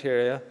the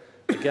criteria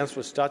against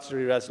which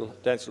statutory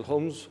residential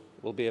homes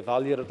will be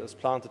evaluated is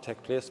planned to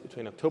take place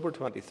between October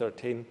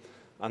 2013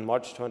 and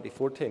March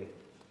 2014.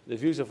 The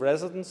views of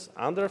residents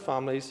and their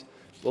families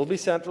will be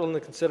central in the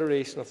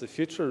consideration of the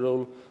future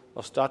role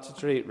of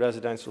statutory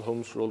residential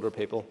homes for older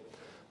people.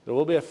 There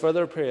will be a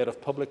further period of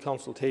public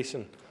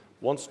consultation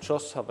once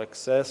trusts have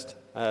accessed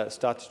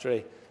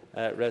statutory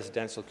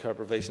residential care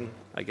provision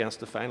against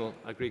the final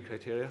agreed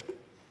criteria.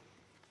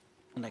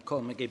 And I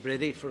call McGee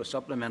Brady for a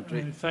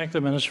supplementary. I thank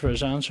the Minister for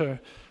his answer.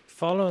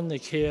 Following the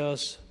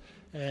chaos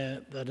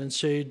that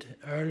ensued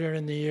earlier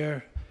in the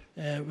year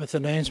with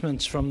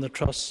announcements from the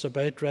trusts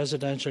about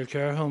residential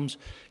care homes,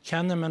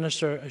 can the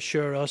Minister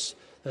assure us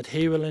that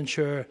he will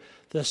ensure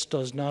this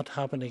does not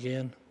happen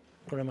again?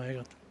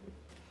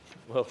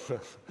 Well,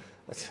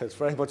 it's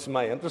very much in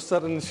my interest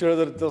to ensure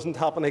that it doesn't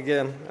happen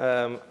again.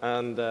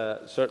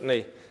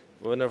 Certainly,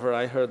 whenever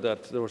I heard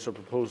that there was a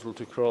proposal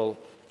to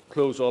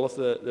close all of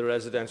the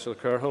residential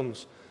care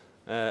homes,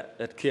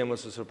 it came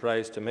as a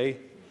surprise to me.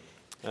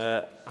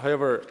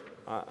 However,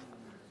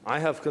 I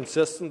have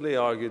consistently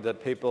argued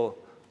that people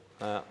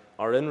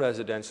are in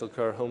residential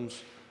care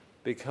homes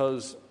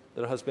because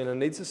there has been a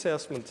needs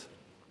assessment,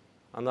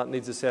 and that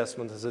needs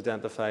assessment has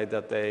identified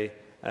that they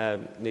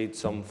need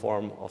some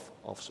form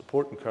of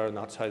support and care, and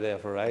that's how they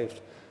have arrived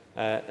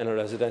in a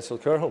residential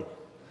care home.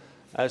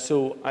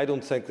 So I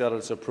don't think that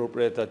it's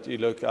appropriate that you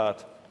look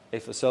at a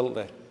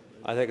facility.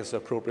 I think it's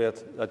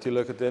appropriate that you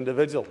look at the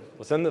individual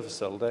within the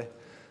facility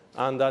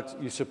and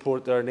that you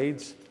support their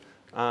needs.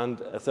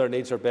 And if their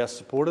needs are best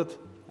supported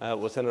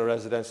within a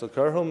residential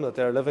care home that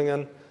they're living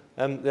in,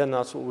 then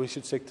that's what we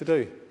should seek to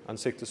do, and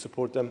seek to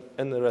support them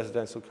in the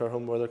residential care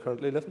home where they're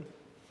currently living.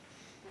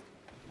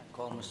 I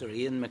call Mr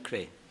Ian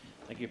McCrae.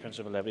 Thank you,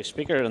 Principal Deputy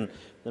Speaker. And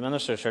the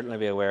Minister will certainly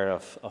be aware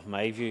of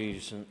my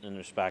views in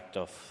respect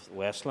of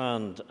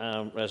Westland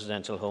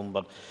residential home,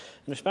 but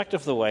in respect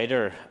of the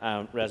wider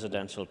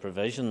residential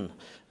provision,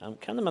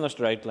 can the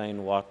Minister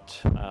outline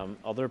what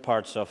other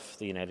parts of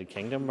the United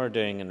Kingdom are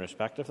doing in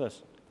respect of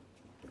this?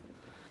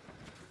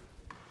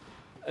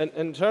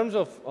 In terms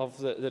of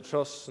the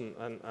trusts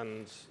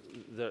and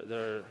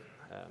their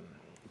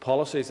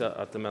policies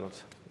at the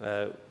minute,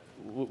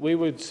 we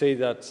would see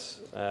that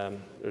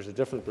there's a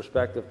different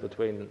perspective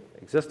between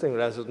existing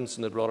residents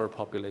and the broader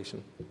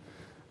population.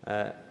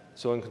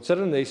 So in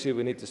considering the issue,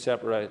 we need to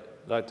separate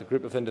out the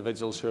group of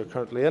individuals who are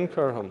currently in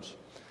care homes,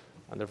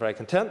 and they're very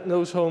content in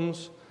those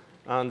homes,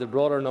 and the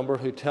broader number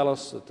who tell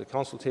us that the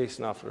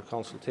consultation after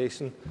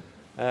consultation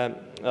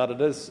that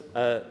it is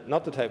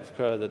not the type of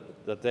care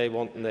that they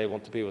want, and they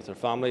want to be with their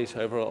families.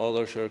 However,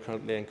 others who are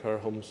currently in care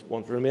homes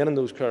want to remain in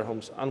those care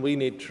homes, and we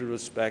need to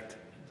respect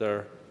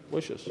their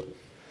wishes.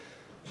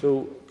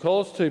 So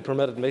calls to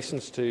permit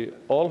admissions to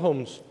all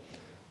homes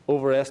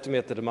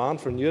overestimate the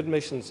demand for new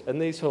admissions in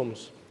these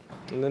homes.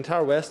 In the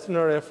entire Western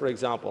area, for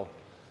example,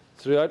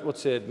 throughout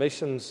which the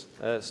admissions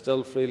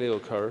still freely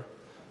occur,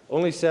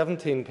 only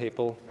 17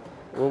 people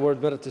were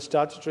admitted to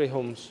statutory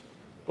homes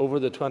over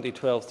the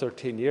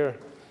 2012-13 year.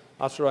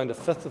 That's around a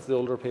fifth of the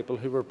older people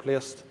who were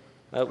placed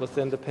with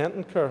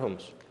independent care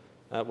homes,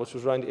 which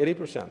was around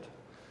 80%.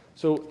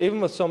 So even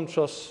with some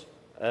trusts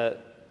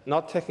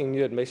not taking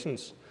new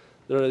admissions,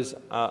 there is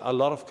a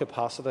lot of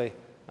capacity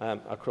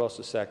across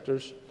the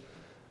sectors.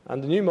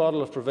 And the new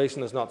model of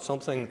provision is not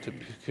something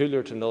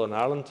peculiar to Northern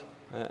Ireland.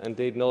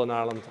 Indeed, Northern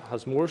Ireland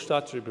has more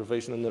statutory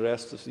provision than the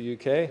rest of the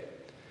UK.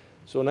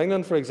 So in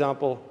England, for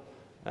example,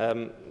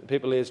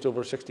 people aged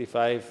over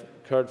 65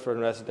 cared for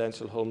in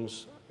residential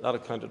homes, that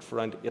accounted for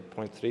around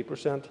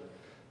 8.3%.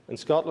 In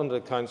Scotland, it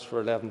accounts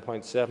for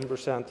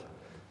 11.7%,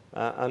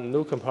 and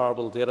no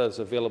comparable data is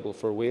available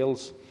for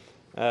Wales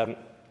in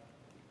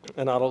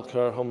adult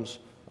care homes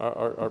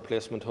or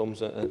placement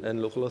homes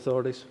in local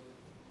authorities.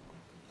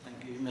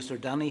 Thank you. Mr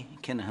Danny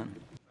Kinahan.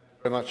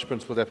 Thank you very much,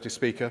 Principal Deputy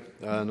Speaker,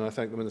 and I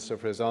thank the Minister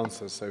for his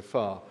answers so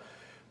far.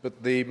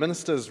 But the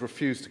Minister has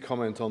refused to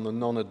comment on the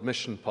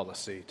non-admission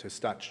policy to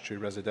statutory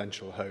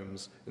residential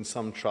homes in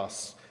some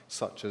trusts,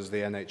 such as the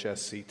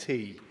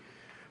NHSCT.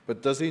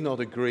 But does he not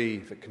agree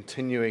that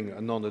continuing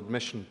a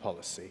non-admission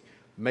policy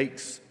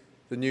makes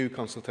the new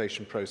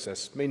consultation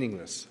process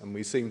meaningless, and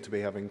we seem to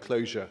be having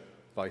closure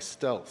by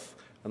stealth,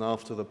 and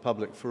after the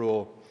public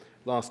furore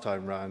last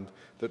time round,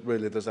 that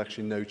really there's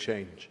actually no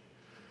change?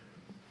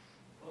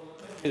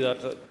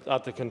 That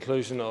at the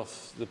conclusion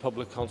of the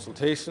public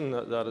consultation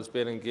that has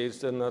been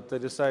engaged in, that they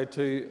decide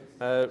to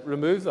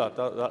remove that.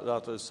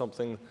 That is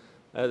something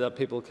that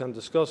people can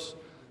discuss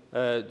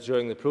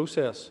during the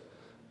process.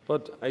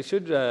 But I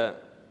should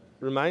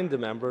remind the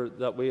member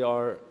that we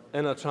are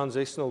in a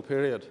transitional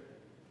period,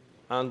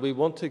 and we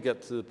want to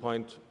get to the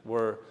point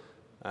where,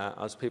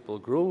 as people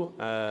grow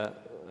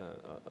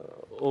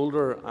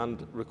older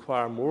and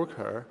require more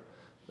care,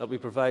 that we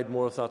provide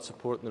more of that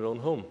support in their own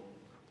home.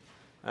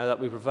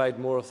 That we provide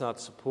more of that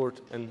support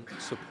in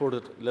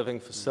supported living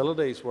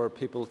facilities where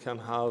people can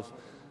have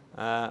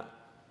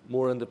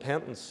more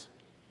independence.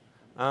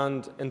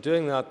 And in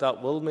doing that,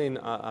 that will mean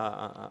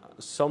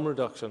some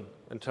reduction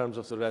in terms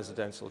of the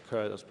residential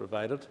care that's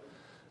provided.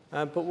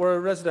 But where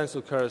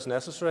residential care is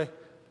necessary,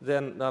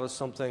 then that is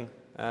something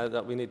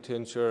that we need to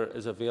ensure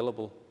is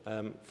available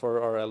for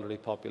our elderly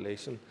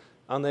population,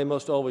 and they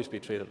must always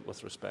be treated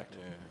with respect.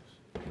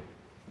 Yes.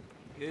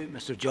 Thank you.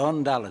 Mr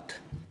John Dallett.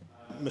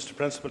 Mr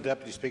Principal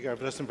Deputy Speaker,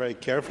 I've listened very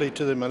carefully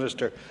to the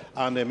Minister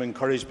and I'm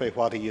encouraged by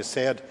what he has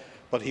said,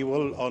 but he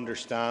will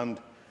understand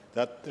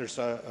that there's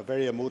a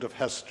very emotive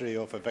history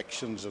of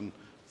evictions and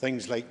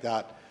things like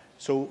that.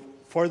 So,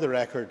 for the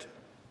record,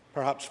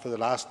 perhaps for the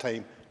last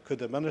time, could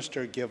the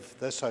Minister give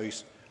this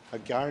House a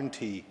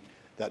guarantee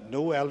that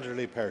no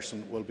elderly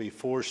person will be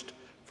forced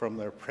from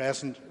their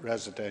present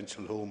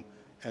residential home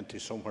into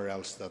somewhere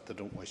else that they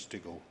don't wish to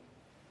go?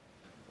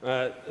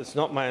 It's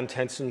not my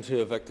intention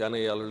to evict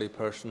any elderly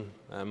person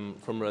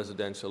from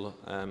residential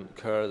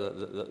care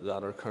that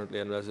are currently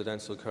in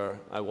residential care.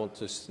 I want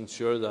to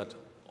ensure that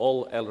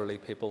all elderly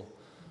people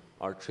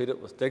are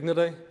treated with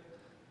dignity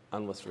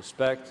and with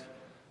respect,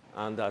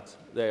 and that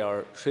they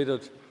are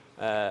treated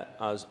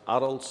as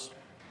adults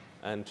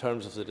in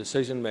terms of the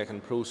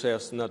decision-making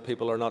process, and that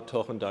people are not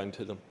talking down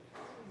to them.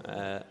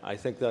 I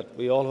think that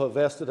we all have a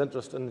vested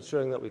interest in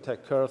ensuring that we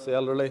take care of the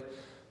elderly,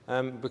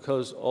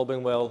 because, all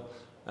being well,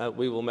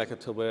 we will make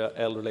it till we're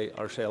elderly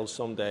ourselves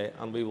someday,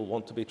 and we will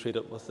want to be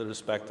treated with the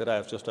respect that I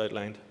have just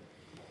outlined.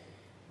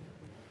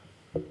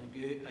 Thank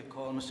you. I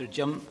call Mr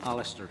Jim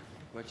Allister.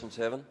 Question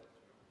 7.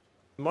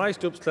 My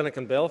Stopes Clinic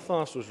in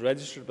Belfast was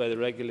registered by the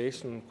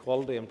Regulation and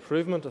Quality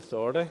Improvement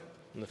Authority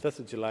on the 5th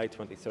of July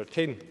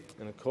 2013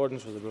 in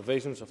accordance with the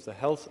provisions of the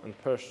Health and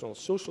Personal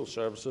Social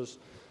Services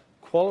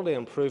Quality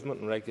Improvement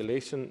and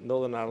Regulation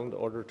Northern Ireland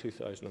Order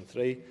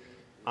 2003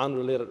 and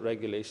related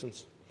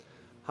regulations.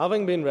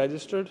 Having been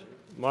registered,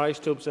 Mary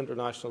Stopes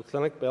International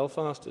Clinic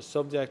Belfast is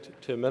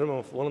subject to a minimum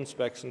of 1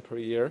 inspection per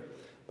year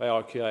by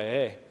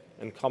RQIA.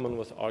 In common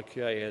with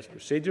RQIA's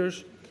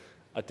procedures,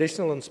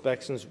 additional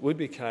inspections would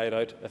be carried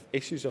out if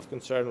issues of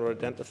concern were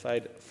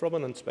identified from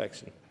an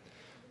inspection.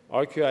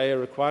 RQIA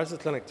requires the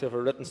clinic to have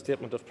a written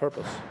statement of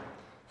purpose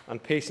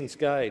and patient's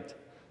guide,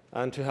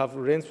 and to have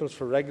arrangements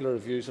for regular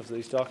reviews of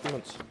these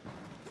documents.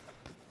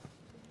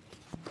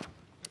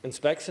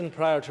 Inspection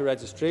prior to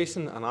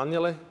registration and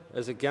annually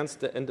is against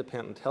the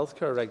Independent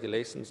Healthcare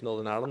Regulations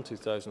Northern Ireland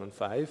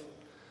 2005.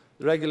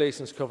 The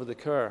regulations cover the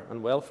care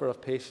and welfare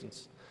of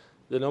patients,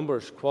 the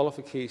numbers,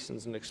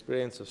 qualifications and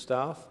experience of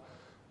staff,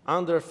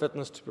 and their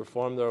fitness to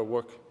perform their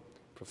work,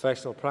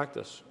 professional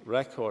practice,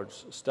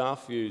 records,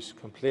 staff views,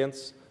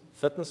 complaints,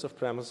 fitness of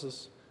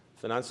premises,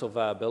 financial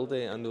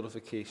viability and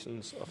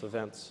notifications of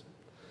events.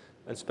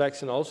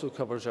 Inspection also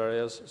covers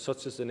areas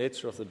such as the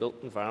nature of the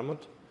built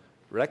environment,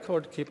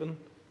 record keeping,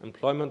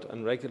 employment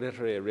and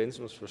regulatory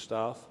arrangements for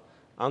staff,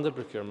 and the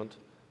procurement,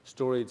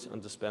 storage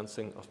and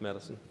dispensing of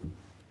medicine.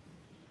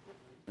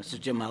 Mr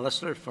Jim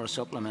Allister for a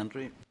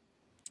supplementary.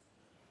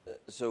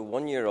 So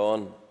 1 year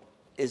on,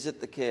 is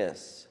it the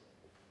case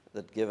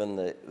that given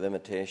the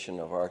limitation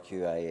of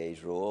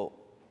RQIA's role,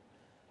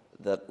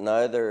 that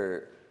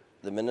neither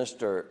the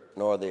Minister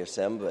nor the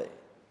Assembly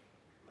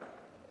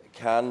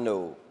can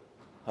know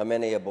how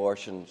many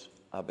abortions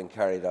have been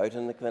carried out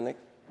in the clinic,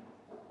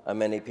 how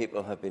many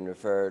people have been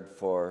referred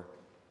for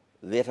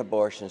late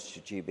abortions to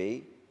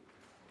GB,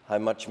 how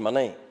much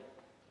money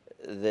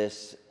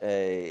this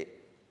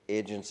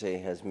agency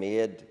has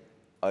made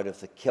out of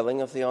the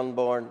killing of the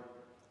unborn?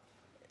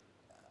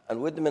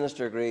 And would the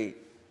Minister agree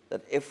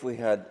that if we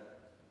had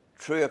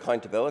true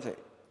accountability,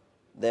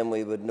 then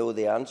we would know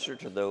the answer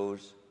to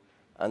those,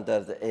 and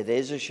that it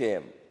is a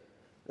shame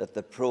that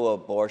the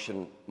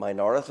pro-abortion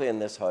minority in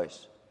this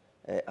House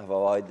have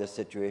allowed this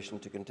situation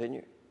to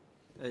continue?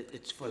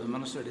 It's for the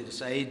Minister to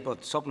decide,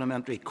 but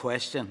supplementary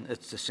question,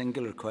 it's the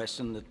singular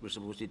question that we're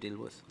supposed to deal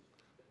with.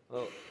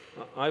 Well,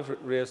 I've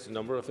raised a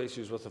number of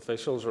issues with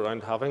officials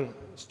around having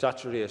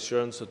statutory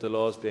assurance that the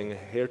law is being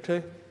adhered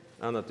to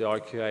and that the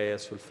RQIA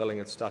is fulfilling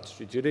its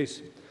statutory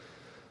duties.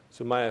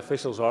 So my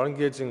officials are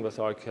engaging with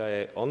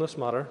RQIA on this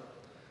matter,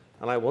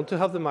 and I want to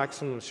have the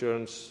maximum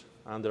assurance,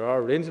 and there are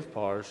a range of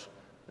powers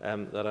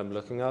that I'm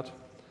looking at.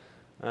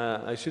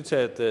 I should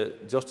say that the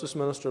Justice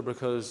Minister,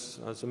 because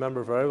as the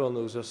member very well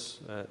knows, this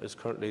is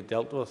currently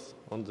dealt with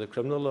under the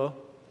criminal law.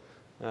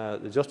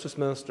 The Justice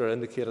Minister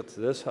indicated to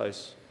this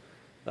House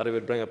that he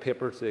would bring a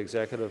paper to the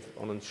Executive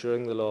on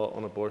ensuring the law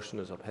on abortion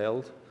is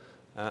upheld.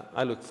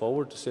 I look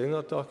forward to seeing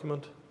that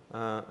document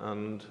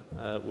and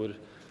would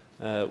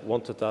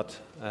want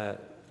that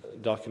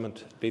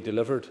document be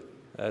delivered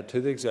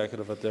to the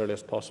Executive at the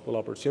earliest possible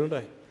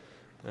opportunity,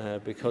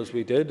 because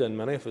we did, and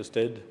many of us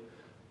did,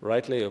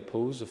 rightly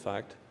oppose the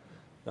fact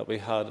that we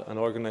had an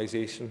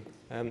organisation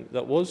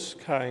that was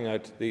carrying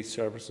out these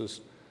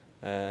services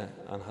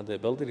and had the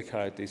ability to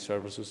carry out these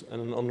services in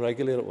an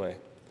unregulated way.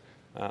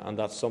 And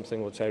that's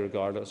something which I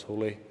regard as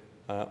wholly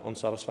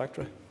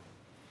unsatisfactory.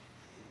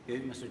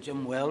 Mr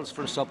Jim Wells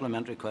for a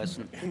supplementary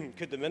question.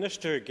 Could the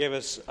Minister give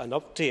us an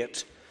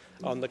update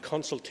on the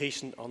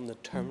consultation on the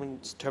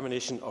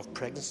termination of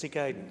pregnancy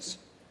guidance?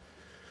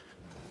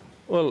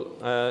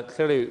 Well,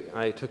 clearly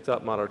I took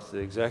that matter to the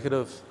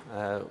Executive.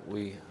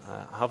 We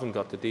haven't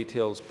got the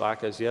details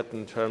back as yet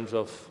in terms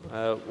of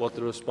what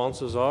the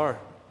responses are.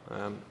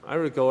 I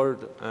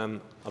regard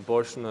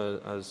abortion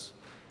as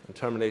and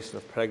termination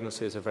of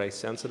pregnancy is a very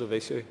sensitive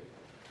issue.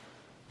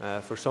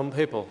 For some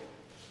people,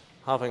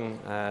 having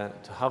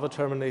to have a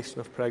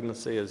termination of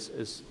pregnancy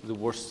is the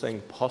worst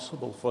thing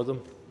possible for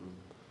them,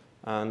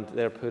 and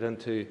they're put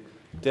into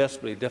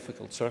desperately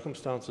difficult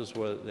circumstances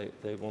where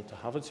they want to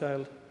have a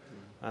child,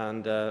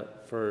 and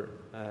for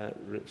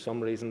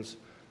some reasons,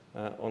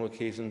 on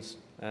occasions,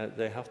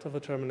 they have to have a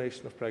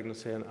termination of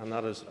pregnancy, and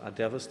that is a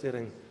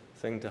devastating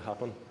thing to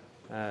happen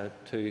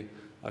to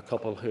a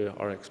couple who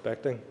are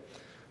expecting.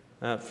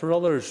 For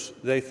others,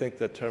 they think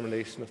that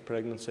termination of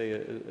pregnancy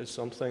is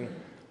something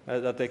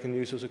that they can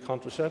use as a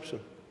contraception.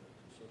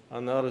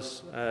 And that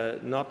is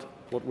not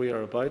what we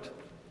are about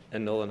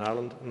in Northern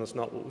Ireland, and it's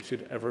not what we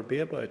should ever be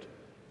about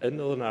in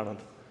Northern Ireland.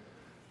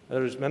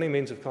 There is many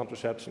means of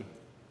contraception.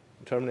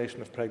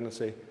 Termination of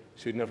pregnancy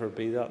should never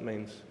be that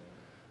means.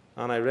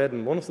 And I read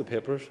in one of the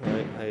papers,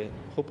 I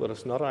hope that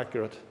it's not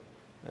accurate,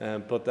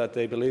 but that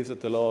they believe that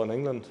the law in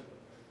England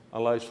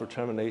allows for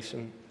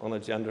termination on a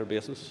gender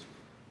basis.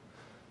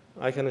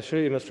 I can assure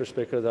you, Mr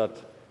Speaker, that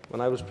when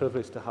I was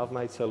privileged to have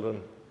my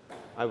children,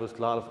 I was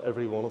glad of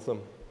every one of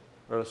them,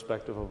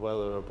 irrespective of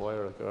whether they're a boy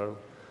or a girl.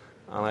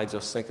 And I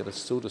just think it is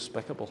so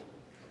despicable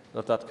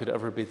that that could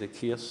ever be the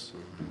case,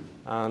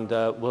 and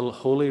will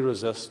wholly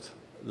resist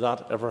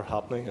that ever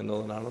happening in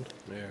Northern Ireland.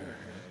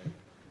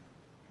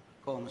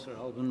 Call Mr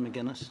Alban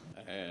McGuinness.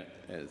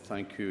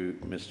 Thank you,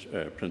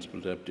 Mr.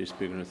 Principal Deputy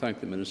Speaker, and I thank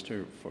the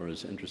Minister for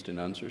his interesting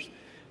answers.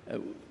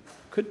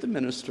 Could the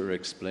Minister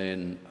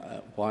explain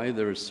why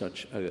there is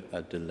such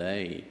a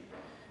delay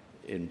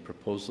in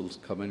proposals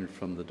coming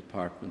from the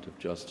Department of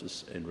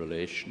Justice in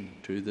relation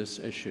to this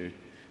issue?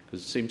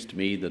 Because it seems to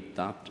me that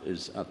that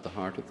is at the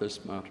heart of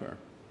this matter.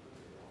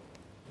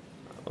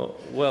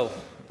 Well,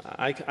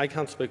 I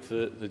can't speak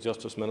for the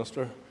Justice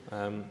Minister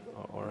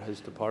or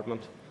his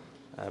department,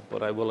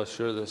 but I will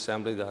assure the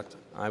Assembly that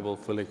I will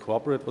fully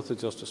cooperate with the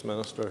Justice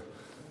Minister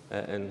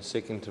in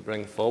seeking to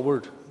bring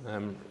forward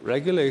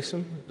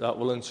regulation that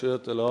will ensure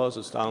that the law as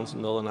it stands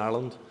in Northern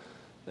Ireland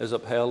is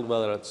upheld,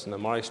 whether it's in the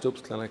Mary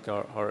Stopes Clinic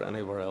or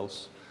anywhere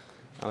else.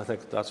 And I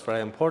think that's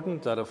very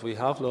important, that if we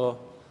have law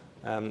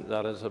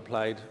that is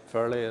applied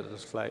fairly, it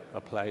is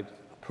applied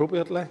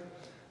appropriately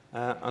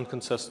and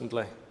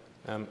consistently,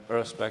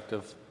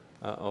 irrespective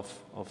of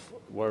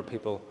where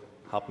people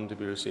happen to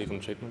be receiving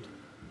treatment.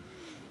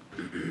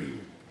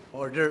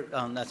 Order,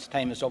 and that's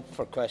time is up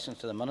for questions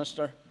to the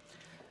Minister.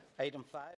 Item 5.